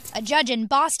heat. A judge in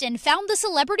Boston found the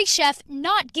celebrity chef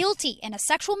not guilty in a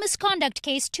sexual misconduct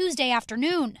case Tuesday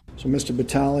afternoon. So, Mr.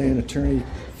 Batali and Attorney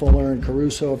Fuller and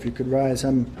Caruso, if you could rise,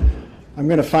 I'm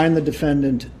going to find the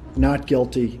defendant not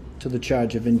guilty to the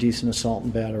charge of indecent assault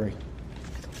and battery.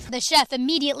 The chef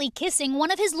immediately kissing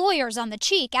one of his lawyers on the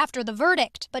cheek after the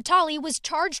verdict. Batali was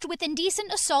charged with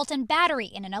indecent assault and battery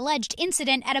in an alleged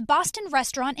incident at a Boston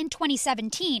restaurant in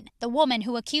 2017. The woman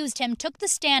who accused him took the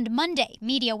stand Monday.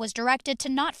 Media was directed to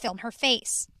not film her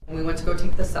face. When we went to go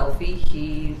take the selfie,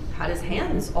 he had his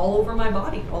hands all over my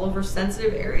body, all over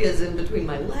sensitive areas in between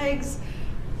my legs,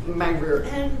 my rear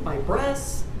end, my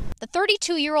breasts. The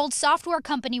 32-year-old software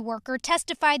company worker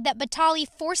testified that Batali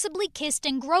forcibly kissed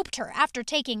and groped her after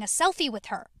taking a selfie with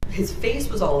her. His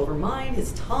face was all over mine.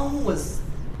 His tongue was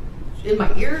in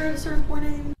my ear at a certain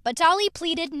point. Batali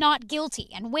pleaded not guilty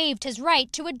and waived his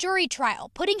right to a jury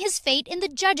trial, putting his fate in the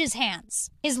judge's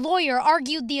hands. His lawyer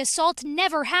argued the assault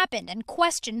never happened and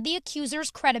questioned the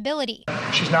accuser's credibility.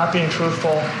 She's not being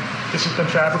truthful. This has been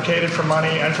fabricated for money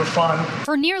and for fun.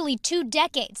 For nearly 2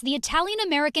 decades, the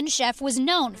Italian-American chef was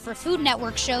known for Food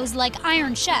Network shows like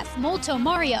Iron Chef, Molto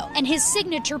Mario, and his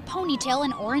signature ponytail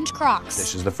and orange Crocs.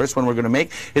 This is the first one we're going to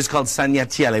make. It's called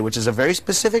sagnatielle, which is a very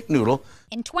specific noodle.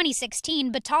 In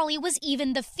 2016, Batali was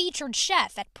even the featured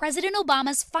chef at President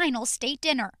Obama's final state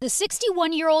dinner. The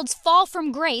 61-year-old's fall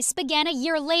from grace began a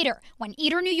year later when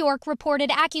Eater, New York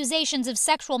reported accusations of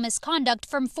sexual misconduct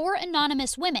from 4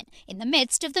 anonymous women in the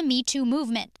midst of the Me Too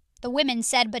movement. The women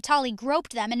said Batali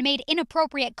groped them and made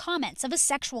inappropriate comments of a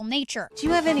sexual nature. Do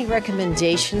you have any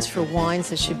recommendations for wines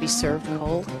that should be served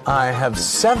cold? I have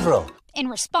several. In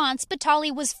response,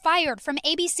 Batali was fired from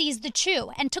ABC's The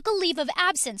Chew and took a leave of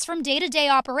absence from day-to-day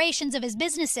operations of his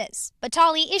businesses.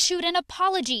 Batali issued an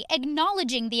apology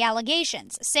acknowledging the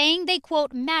allegations, saying they,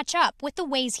 quote, match up with the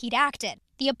ways he'd acted.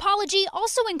 The apology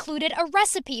also included a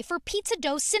recipe for pizza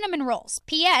dough cinnamon rolls.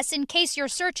 P.S. in case you're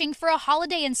searching for a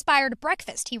holiday-inspired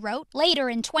breakfast, he wrote. Later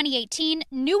in 2018,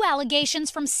 new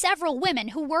allegations from several women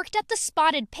who worked at the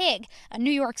Spotted Pig, a New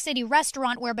York City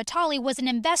restaurant where Batali was an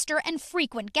investor and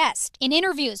frequent guest. In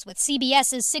interviews with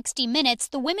CBS's 60 Minutes,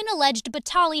 the women alleged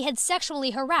Batali had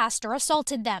sexually harassed or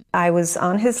assaulted them. I was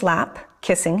on his lap,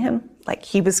 kissing him, like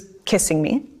he was kissing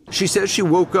me. She says she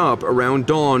woke up around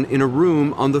dawn in a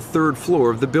room on the 3rd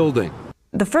floor of the building.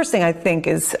 The first thing I think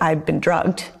is I've been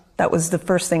drugged. That was the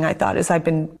first thing I thought, is I've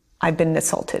been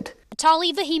assaulted.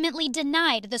 Batali vehemently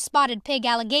denied the Spotted Pig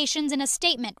allegations in a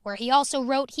statement where he also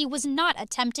wrote he was not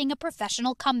attempting a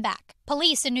professional comeback.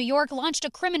 Police in New York launched a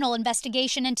criminal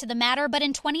investigation into the matter, but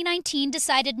in 2019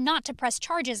 decided not to press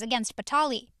charges against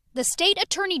Batali. The state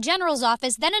attorney general's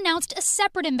office then announced a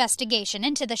separate investigation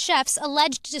into the chef's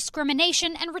alleged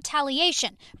discrimination and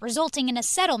retaliation, resulting in a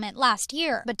settlement last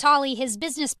year. Batali, his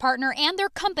business partner, and their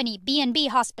company, B&B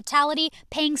Hospitality,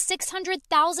 paying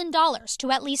 $600,000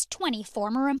 to at least 20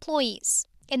 former employees.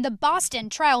 In the Boston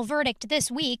trial verdict this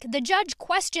week, the judge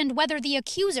questioned whether the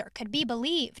accuser could be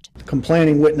believed. The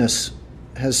complaining witness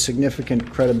has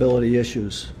significant credibility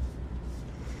issues.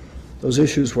 Those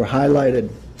issues were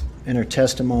highlighted in her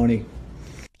testimony.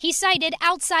 He cited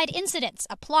outside incidents,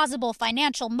 a plausible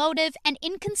financial motive, and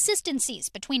inconsistencies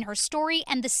between her story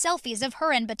and the selfies of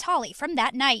her and Batali from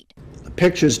that night. The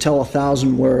pictures tell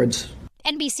 1,000 words.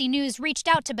 NBC News reached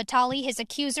out to Batali, his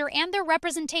accuser, and their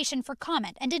representation for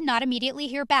comment and did not immediately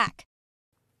hear back.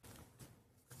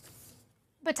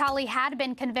 Batali had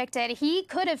been convicted, he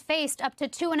could have faced up to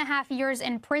 2.5 years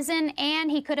in prison, and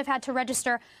he could have had to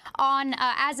register on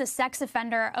as a sex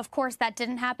offender. Of course, that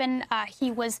didn't happen.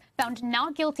 He was found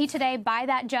not guilty today by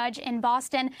that judge in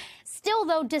Boston. Still,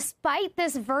 though, despite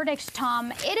this verdict,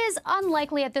 Tom, it is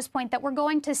unlikely at this point that we're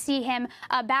going to see him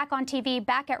back on TV,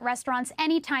 back at restaurants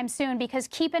anytime soon, because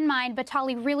keep in mind,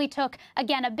 Batali really took,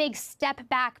 again, a big step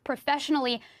back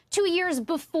professionally 2 years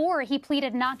before he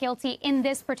pleaded not guilty in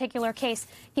this particular case,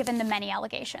 given the many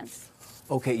allegations.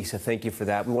 Okay, Issa, thank you for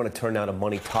that. We want to turn now to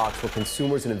Money Talks, what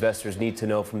consumers and investors need to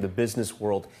know from the business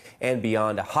world and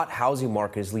beyond. A hot housing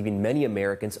market is leaving many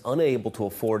Americans unable to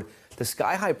afford the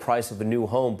sky-high price of a new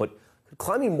home, but could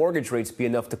climbing mortgage rates be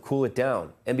enough to cool it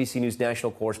down? NBC News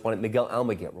national correspondent Miguel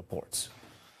Almaguer reports.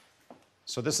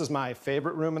 So this is my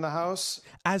favorite room in the house.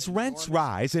 As rents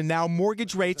rise and now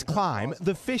mortgage rates climb,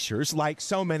 the Fishers, like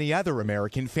so many other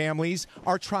American families,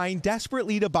 are trying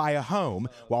desperately to buy a home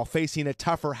while facing a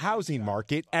tougher housing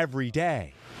market every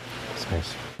day.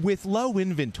 Nice. With low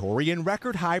inventory and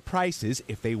record high prices,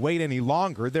 if they wait any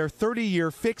longer, their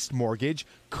 30-year fixed mortgage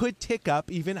could tick up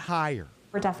even higher.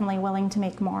 We're definitely willing to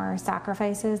make more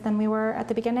sacrifices than we were at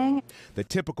the beginning. The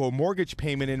typical mortgage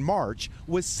payment in March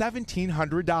was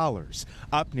 $1,700,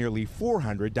 up nearly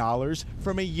 $400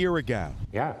 from a year ago.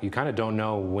 Yeah, you kind of don't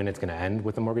know when it's going to end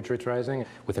with the mortgage rates rising.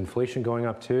 With inflation going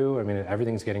up too, I mean,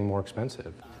 everything's getting more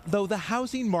expensive. Though the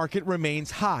housing market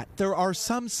remains hot, there are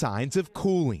some signs of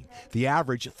cooling. The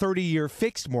average 30-year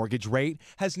fixed mortgage rate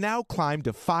has now climbed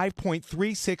to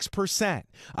 5.36%,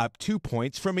 up 2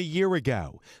 points from a year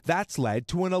ago. That's led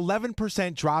to an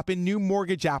 11% drop in new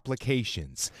mortgage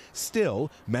applications.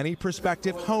 Still, many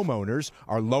prospective homeowners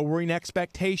are lowering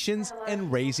expectations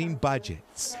and raising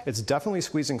budgets. It's definitely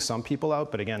squeezing some people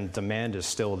out, but again, demand is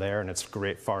still there and it's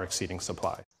great, far exceeding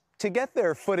supply. To get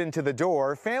their foot into the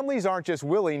door, families aren't just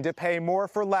willing to pay more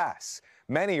for less.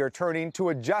 Many are turning to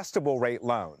adjustable rate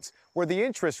loans, where the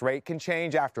interest rate can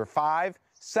change after 5,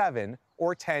 7,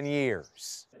 or 10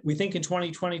 years. We think in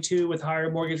 2022, with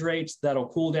higher mortgage rates, that'll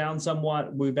cool down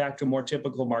somewhat. We'll be back to more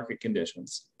typical market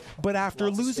conditions. But after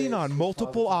losing on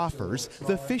multiple offers,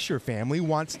 the Fisher family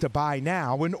wants to buy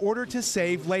now in order to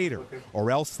save later, or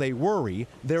else they worry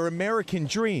their American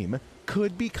dream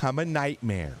could become a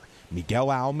nightmare. Miguel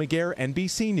Almaguer,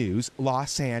 NBC News,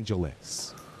 Los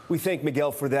Angeles. We thank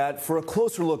Miguel for that. For a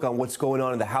closer look on what's going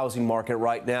on in the housing market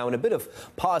right now and a bit of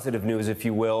positive news, if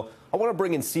you will, I want to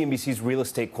bring in CNBC's real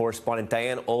estate correspondent,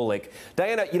 Diane Olick.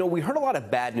 Diana, we heard a lot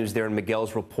of bad news there in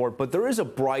Miguel's report, but there is a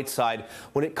bright side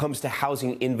when it comes to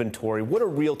housing inventory. What are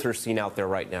realtors seeing out there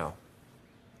right now?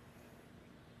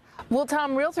 Well,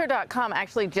 Tom, Realtor.com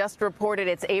actually just reported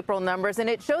its April numbers, and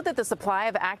it showed that the supply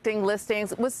of active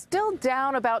listings was still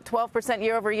down about 12%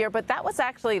 year over year, but that was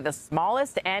actually the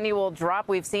smallest annual drop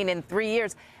we've seen in 3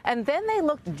 years. And then they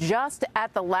looked just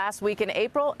at the last week in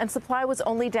April, and supply was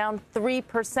only down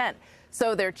 3%.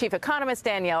 So their chief economist,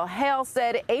 Danielle Hale,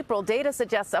 said April data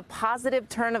suggests a positive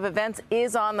turn of events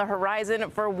is on the horizon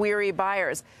for weary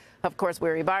buyers. Of course,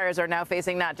 weary buyers are now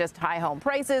facing not just high home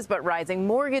prices, but rising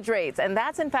mortgage rates. And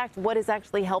that's, in fact, what is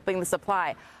actually helping the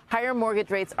supply. Higher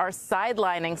mortgage rates are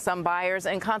sidelining some buyers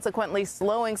and consequently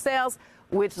slowing sales,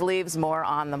 which leaves more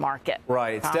on the market.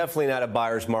 Right. It's definitely not a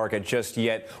buyer's market just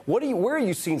yet. Where are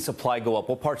you seeing supply go up?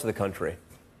 What parts of the country?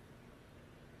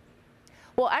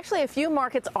 Well, actually, a few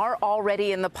markets are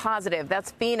already in the positive.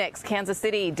 That's Phoenix, Kansas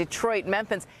City, Detroit,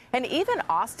 Memphis, and even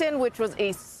Austin, which was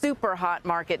a super hot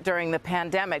market during the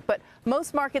pandemic. But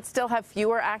most markets still have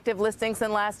fewer active listings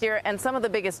than last year, and some of the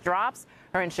biggest drops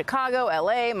are in Chicago,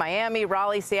 L.A., Miami,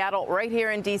 Raleigh, Seattle, right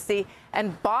here in D.C.,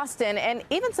 and Boston. And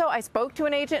even so, I spoke to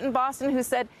an agent in Boston who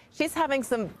said she's having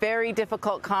some very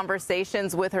difficult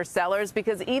conversations with her sellers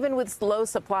because even with slow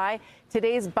supply,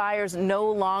 today's buyers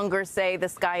no longer say the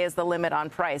sky is the limit on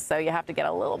price. So you have to get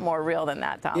a little more real than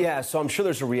that, Tom. Yeah, so I'm sure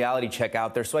there's a reality check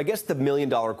out there. So I guess the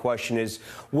million-dollar question is,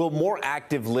 will more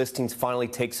active listings finally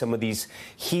take some of these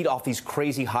heat off these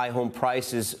crazy high home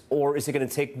prices, or is it going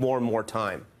to take more and more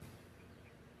time?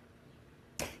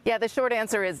 Yeah, the short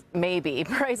answer is maybe.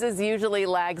 Prices usually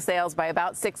lag sales by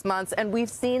about 6 months, and we've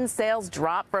seen sales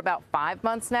drop for about 5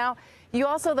 months now. You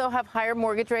also, though, have higher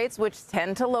mortgage rates, which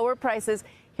tend to lower prices,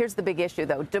 Here's the big issue,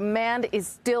 though. Demand is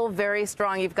still very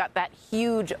strong. You've got that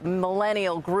huge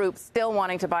millennial group still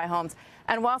wanting to buy homes.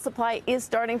 And while supply is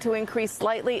starting to increase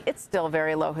slightly, it's still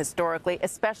very low historically,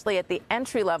 especially at the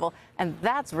entry level. And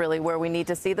that's really where we need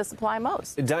to see the supply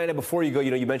most. Diana, before you go,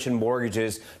 you mentioned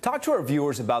mortgages. Talk to our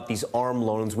viewers about these ARM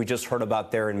loans we just heard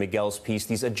about there in Miguel's piece,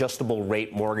 these adjustable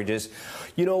rate mortgages.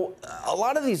 A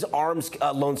lot of these ARMS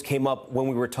loans came up when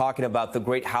we were talking about the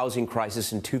great housing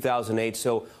crisis in 2008.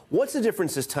 So what's the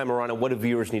difference this time around, and what do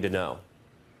viewers need to know?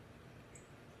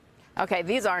 Okay,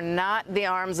 these are not the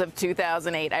ARMS of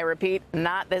 2008. I repeat,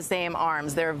 not the same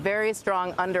ARMS. There are very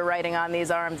strong underwriting on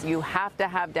these ARMS. You have to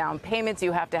have down payments.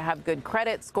 You have to have good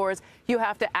credit scores. You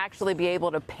have to actually be able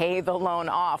to pay the loan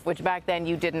off, which back then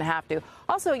you didn't have to.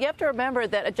 Also, you have to remember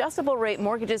that adjustable rate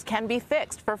mortgages can be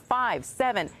fixed for 5,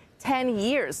 7, 10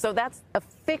 years. So that's a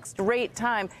fixed rate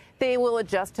time. They will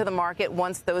adjust to the market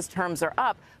once those terms are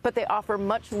up, but they offer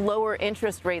much lower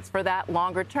interest rates for that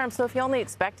longer term. So if you only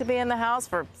expect to be in the house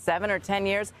for 7 or 10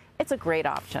 years, it's a great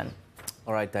option.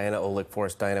 All right, Diana Olick for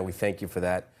us. Diana, we thank you for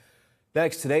that.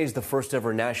 Next, today is the first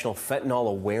ever National Fentanyl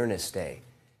Awareness Day,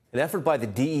 an effort by the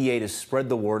DEA to spread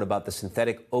the word about the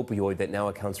synthetic opioid that now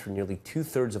accounts for nearly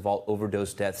 2/3 of all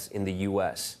overdose deaths in the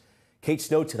U.S. Kate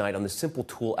Snow tonight on the simple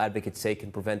tool advocates say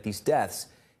can prevent these deaths,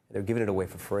 and they're giving it away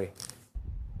for free.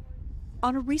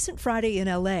 On a recent Friday in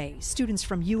L.A., students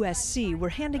from USC were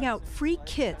handing out free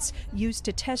kits used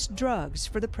to test drugs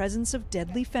for the presence of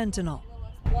deadly fentanyl.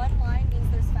 One line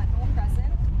means there's fentanyl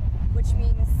present, which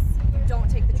means you don't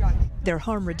take the drug. Their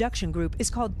harm reduction group is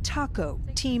called TACO,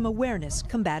 Team Awareness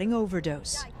Combating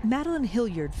Overdose. Madeline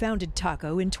Hilliard founded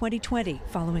TACO in 2020,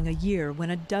 following a year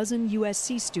when a dozen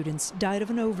USC students died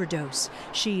of an overdose.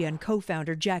 She and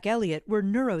co-founder Jack Elliott were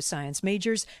neuroscience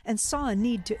majors and saw a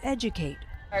need to educate.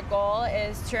 Our goal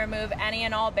is to remove any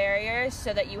and all barriers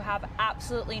so that you have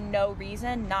absolutely no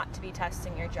reason not to be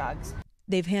testing your drugs.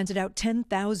 They've handed out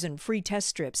 10,000 free test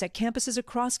strips at campuses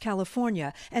across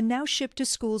California and now shipped to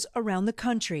schools around the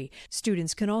country.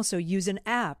 Students can also use an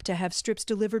app to have strips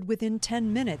delivered within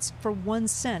 10 minutes for 1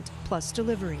 cent plus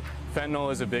delivery.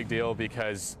 Fentanyl is a big deal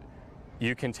because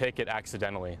you can take it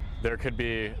accidentally. There could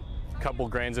be a couple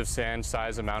grains of sand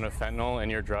size amount of fentanyl in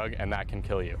your drug, and that can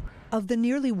kill you. Of the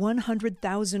nearly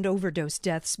 100,000 overdose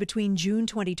deaths between June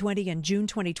 2020 and June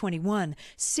 2021,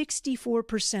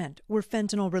 64% were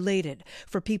fentanyl related.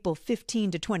 For people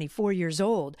 15 to 24 years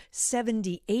old,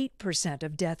 78%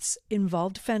 of deaths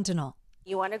involved fentanyl.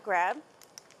 You want to grab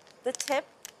the tip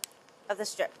of the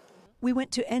strip. We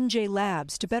went to NJ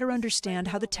Labs to better understand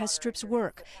how the test strips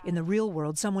work. In the real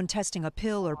world, someone testing a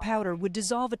pill or powder would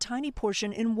dissolve a tiny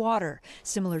portion in water.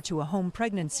 Similar to a home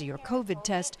pregnancy or COVID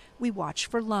test, we watch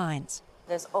for lines.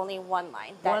 There's only one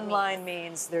line. One line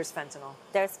means there's fentanyl.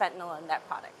 There's fentanyl in that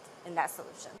product, in that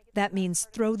solution. That means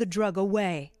throw the drug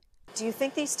away. Do you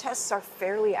think these tests are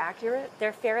fairly accurate?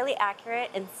 They're fairly accurate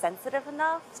and sensitive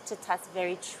enough to test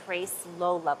very trace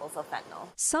low levels of fentanyl.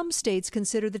 Some states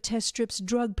consider the test strips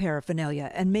drug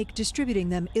paraphernalia and make distributing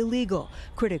them illegal.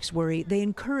 Critics worry they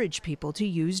encourage people to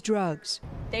use drugs.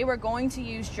 They were going to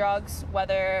use drugs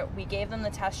whether we gave them the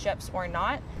test strips or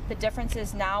not. The difference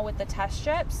is now with the test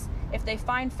strips, if they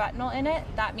find fentanyl in it,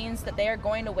 that means that they are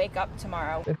going to wake up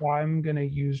tomorrow. If I'm going to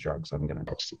use drugs, I'm going to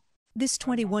proceed. This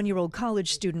 21-year-old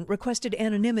college student requested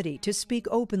anonymity to speak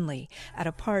openly. At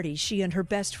a party, she and her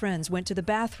best friends went to the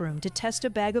bathroom to test a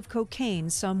bag of cocaine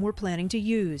some were planning to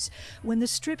use. When the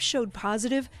strip showed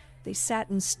positive, they sat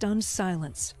in stunned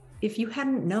silence. If you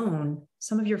hadn't known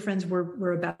some of your friends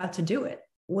were about to do it,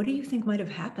 what do you think might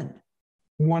have happened?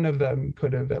 One of them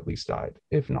could have at least died,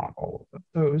 if not all of them.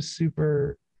 So it was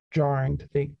super jarring to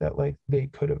think that they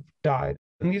could have died.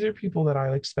 And these are people that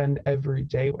I spend every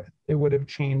day with. It would have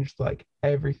changed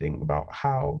everything about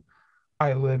how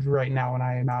I live right now and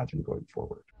I imagine going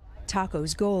forward.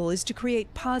 TACO's goal is to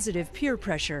create positive peer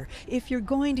pressure. If you're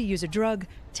going to use a drug,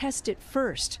 test it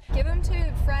first. Give them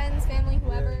to friends, family,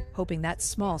 whoever. Hoping that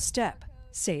small step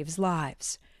saves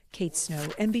lives. Kate Snow,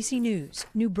 NBC News,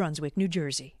 New Brunswick, New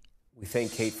Jersey. We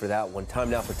thank Kate for that one.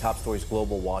 Time now for Top Stories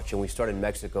Global Watch, and we start in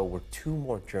Mexico, where 2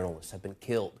 more journalists have been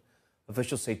killed.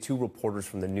 Officials say 2 reporters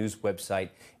from the news website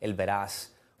El Veraz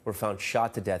were found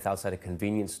shot to death outside a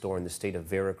convenience store in the state of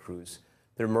Veracruz.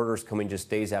 Their murders coming just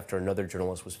days after another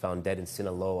journalist was found dead in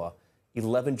Sinaloa.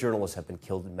 11 journalists have been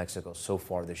killed in Mexico so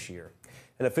far this year.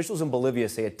 And officials in Bolivia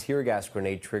say a tear gas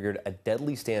grenade triggered a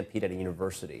deadly stampede at a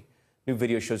university. New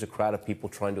video shows a crowd of people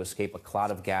trying to escape a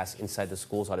cloud of gas inside the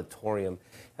school's auditorium.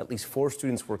 At least 4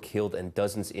 students were killed and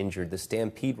dozens injured. The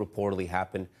stampede reportedly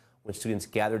happened when students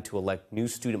gathered to elect new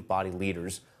student body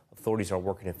leaders. Authorities are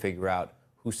working to figure out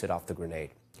who set off the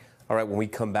grenade. All right, when we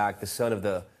come back, the son of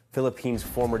the Philippines'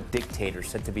 former dictator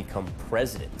set to become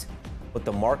president. What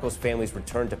the Marcos family's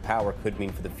return to power could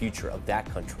mean for the future of that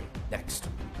country. Next.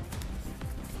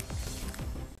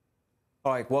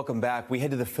 All right, welcome back. We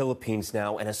head to the Philippines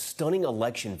now, and a stunning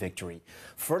election victory.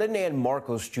 Ferdinand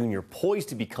Marcos Jr. poised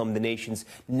to become the nation's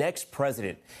next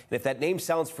president. And if that name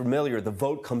sounds familiar, the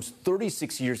vote comes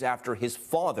 36 years after his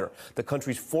father, the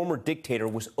country's former dictator,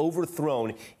 was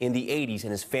overthrown in the 80s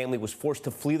and his family was forced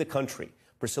to flee the country.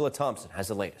 Priscilla Thompson has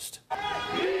the latest.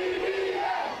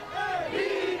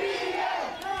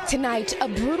 Tonight, a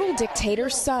brutal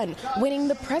dictator's son winning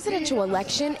the presidential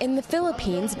election in the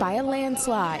Philippines by a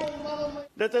landslide.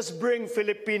 Let us bring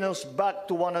Filipinos back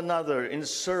to one another in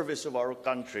service of our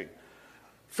country,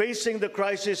 facing the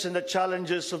crisis and the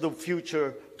challenges of the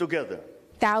future together.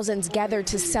 Thousands gathered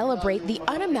to celebrate the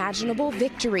unimaginable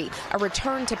victory, a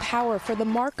return to power for the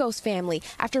Marcos family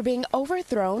after being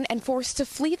overthrown and forced to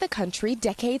flee the country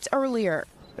decades earlier.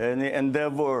 Any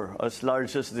endeavor as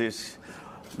large as this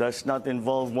does not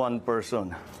involve one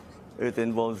person. It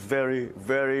involves very,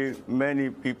 very many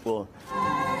people.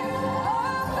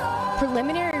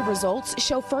 Preliminary results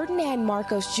show Ferdinand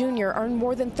Marcos Jr. earned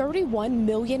more than 31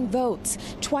 million votes,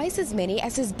 twice as many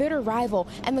as his bitter rival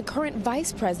and the current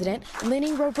vice president,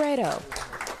 Leni Robredo.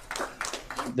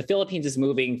 The Philippines is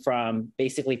moving from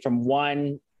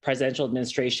one presidential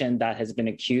administration that has been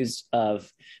accused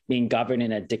of being governed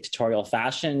in a dictatorial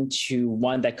fashion to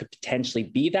one that could potentially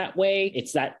be that way.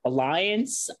 It's that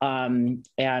alliance and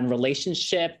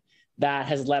relationship that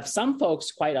has left some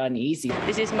folks quite uneasy.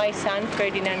 This is my son,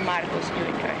 Ferdinand Marcos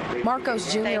Jr.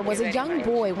 Marcos Jr. was a young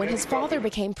boy when his father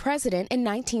became president in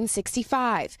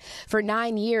 1965. For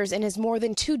 9 years in his more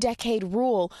than 2-decade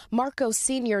rule, Marcos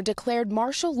Sr. declared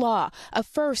martial law, a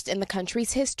first in the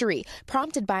country's history,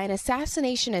 prompted by an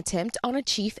assassination attempt on a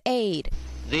chief aide.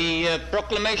 The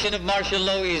proclamation of martial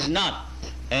law is not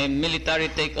a military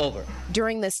takeover.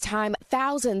 During this time,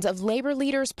 thousands of labor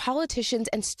leaders, politicians,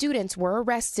 and students were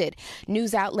arrested.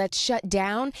 News outlets shut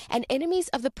down, and enemies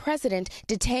of the president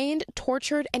detained,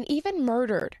 tortured, and even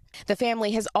murdered. The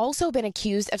family has also been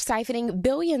accused of siphoning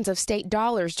billions of state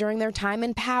dollars during their time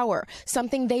in power,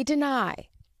 something they deny.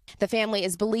 The family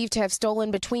is believed to have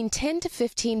stolen between $10 to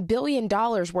 $15 billion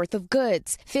worth of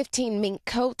goods. 15 mink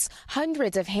coats,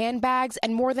 hundreds of handbags,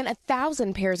 and more than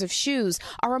 1,000 pairs of shoes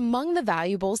are among the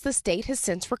valuables the state has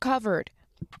since recovered.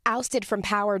 Ousted from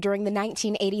power during the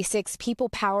 1986 People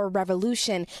Power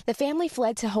Revolution, the family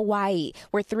fled to Hawaii,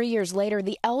 where 3 years later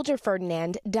the elder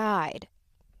Ferdinand died.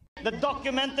 The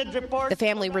documented report. The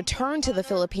family returned to the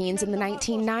Philippines in the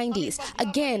 1990s,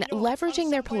 again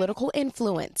leveraging their political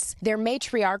influence. Their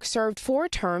matriarch served 4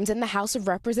 terms in the House of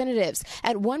Representatives,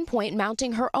 at one point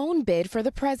mounting her own bid for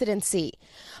the presidency.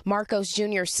 Marcos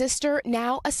Jr.'s sister,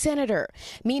 now a senator.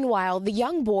 Meanwhile, the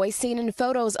young boy seen in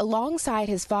photos alongside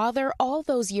his father all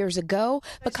those years ago,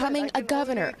 becoming a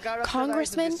governor,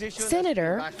 congressman,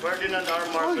 senator. Ferdinand R.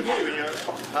 Marcos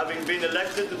Jr., having been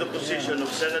elected to the position of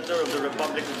Senator of the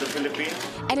Republic of the Philippines,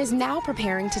 and is now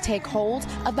preparing to take hold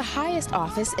of the highest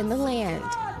office in the land.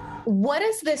 What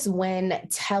does this win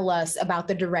tell us about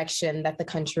the direction that the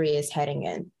country is heading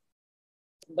in?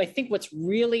 I think what's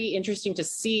really interesting to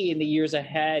see in the years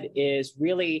ahead is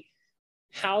really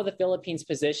how the Philippines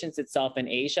positions itself in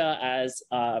Asia as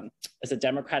a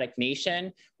democratic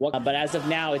nation. But as of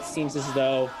now, it seems as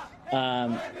though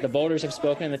the voters have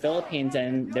spoken in the Philippines,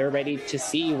 and they're ready to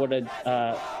see what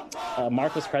a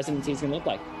Marcos presidency is going to look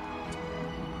like.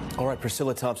 All right,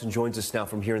 Priscilla Thompson joins us now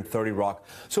from here in 30 Rock.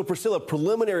 So, Priscilla,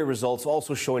 preliminary results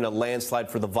also showing a landslide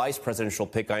for the vice presidential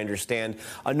pick, I understand.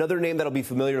 Another name that'll be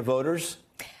familiar to voters?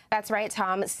 That's right,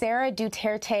 Tom. Sara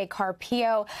Duterte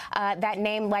Carpio, that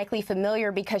name likely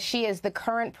familiar because she is the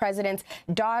current president's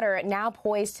daughter, now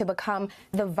poised to become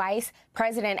the vice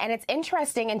president. And it's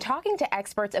interesting, in talking to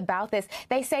experts about this,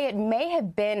 they say it may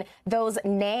have been those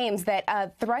names that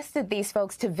thrusted these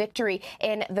folks to victory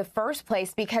in the first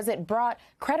place because it brought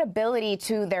credibility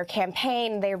to their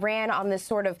campaign. They ran on this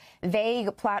sort of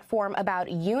vague platform about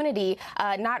unity,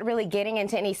 not really getting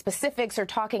into any specifics or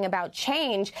talking about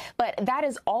change. But that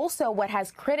is also what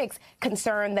has critics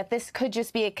concerned, that this could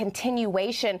just be a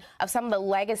continuation of some of the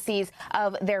legacies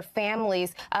of their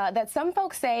families that some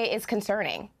folks say is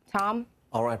concerning. Tom?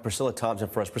 All right, Priscilla Thompson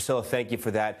for us. Priscilla, thank you for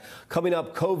that. Coming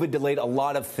up, COVID delayed a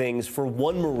lot of things. For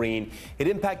one Marine, it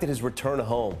impacted his return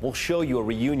home. We'll show you a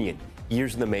reunion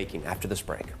years in the making after this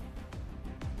break.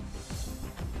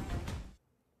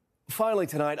 Finally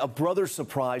tonight, a brother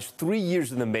surprise 3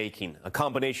 years in the making. A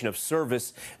combination of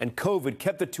service and COVID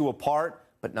kept the two apart,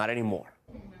 but not anymore.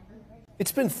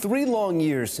 It's been 3 long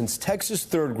years since Texas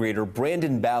third grader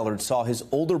Brandon Ballard saw his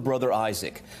older brother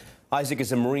Isaac. Isaac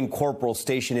is a Marine corporal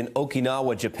stationed in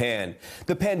Okinawa, Japan.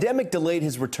 The pandemic delayed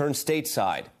his return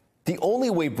stateside. The only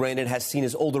way Brandon has seen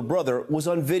his older brother was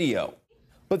on video.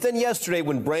 But then yesterday,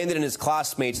 when Brandon and his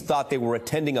classmates thought they were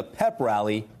attending a pep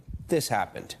rally, this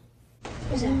happened.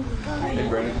 Hey,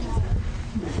 Brandon.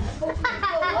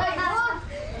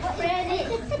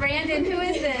 Brandon, who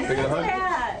is this? Take a hug.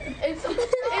 It's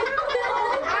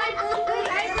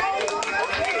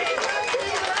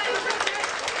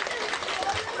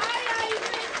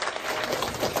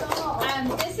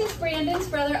this is Brandon's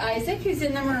brother Isaac, who's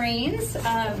in the Marines.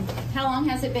 How long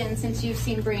has it been since you've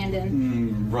seen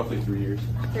Brandon? Roughly 3 years.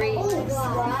 3 years.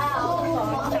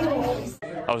 Wow.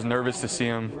 I was nervous to see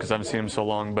him because I haven't seen him so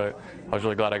long, but I was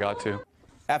really glad I got to.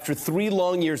 After 3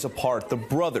 long years apart, the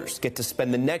brothers get to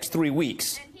spend the next 3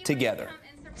 weeks together.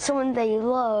 Someone they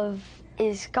love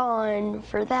is gone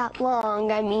for that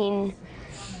long. I mean,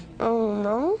 I don't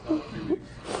know.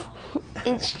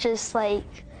 It's just like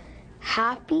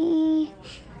happy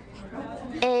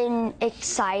and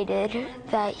excited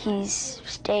that he's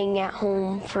staying at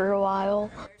home for a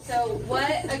while. So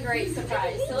what a great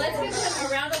surprise. So let's give him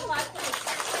a round of applause.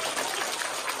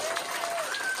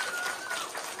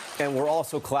 And we're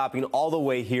also clapping all the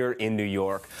way here in New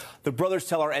York. The brothers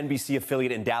tell our NBC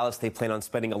affiliate in Dallas they plan on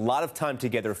spending a lot of time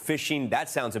together fishing.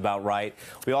 That sounds about right.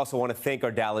 We also want to thank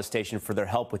our Dallas station for their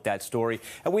help with that story.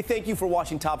 And we thank you for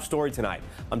watching Top Story tonight.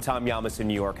 I'm Tom Llamas in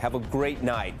New York. Have a great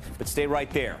night. But stay right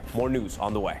there. More news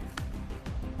on the way.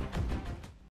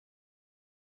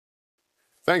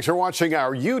 Thanks for watching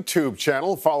our YouTube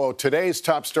channel. Follow today's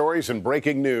top stories and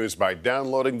breaking news by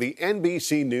downloading the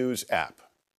NBC News app.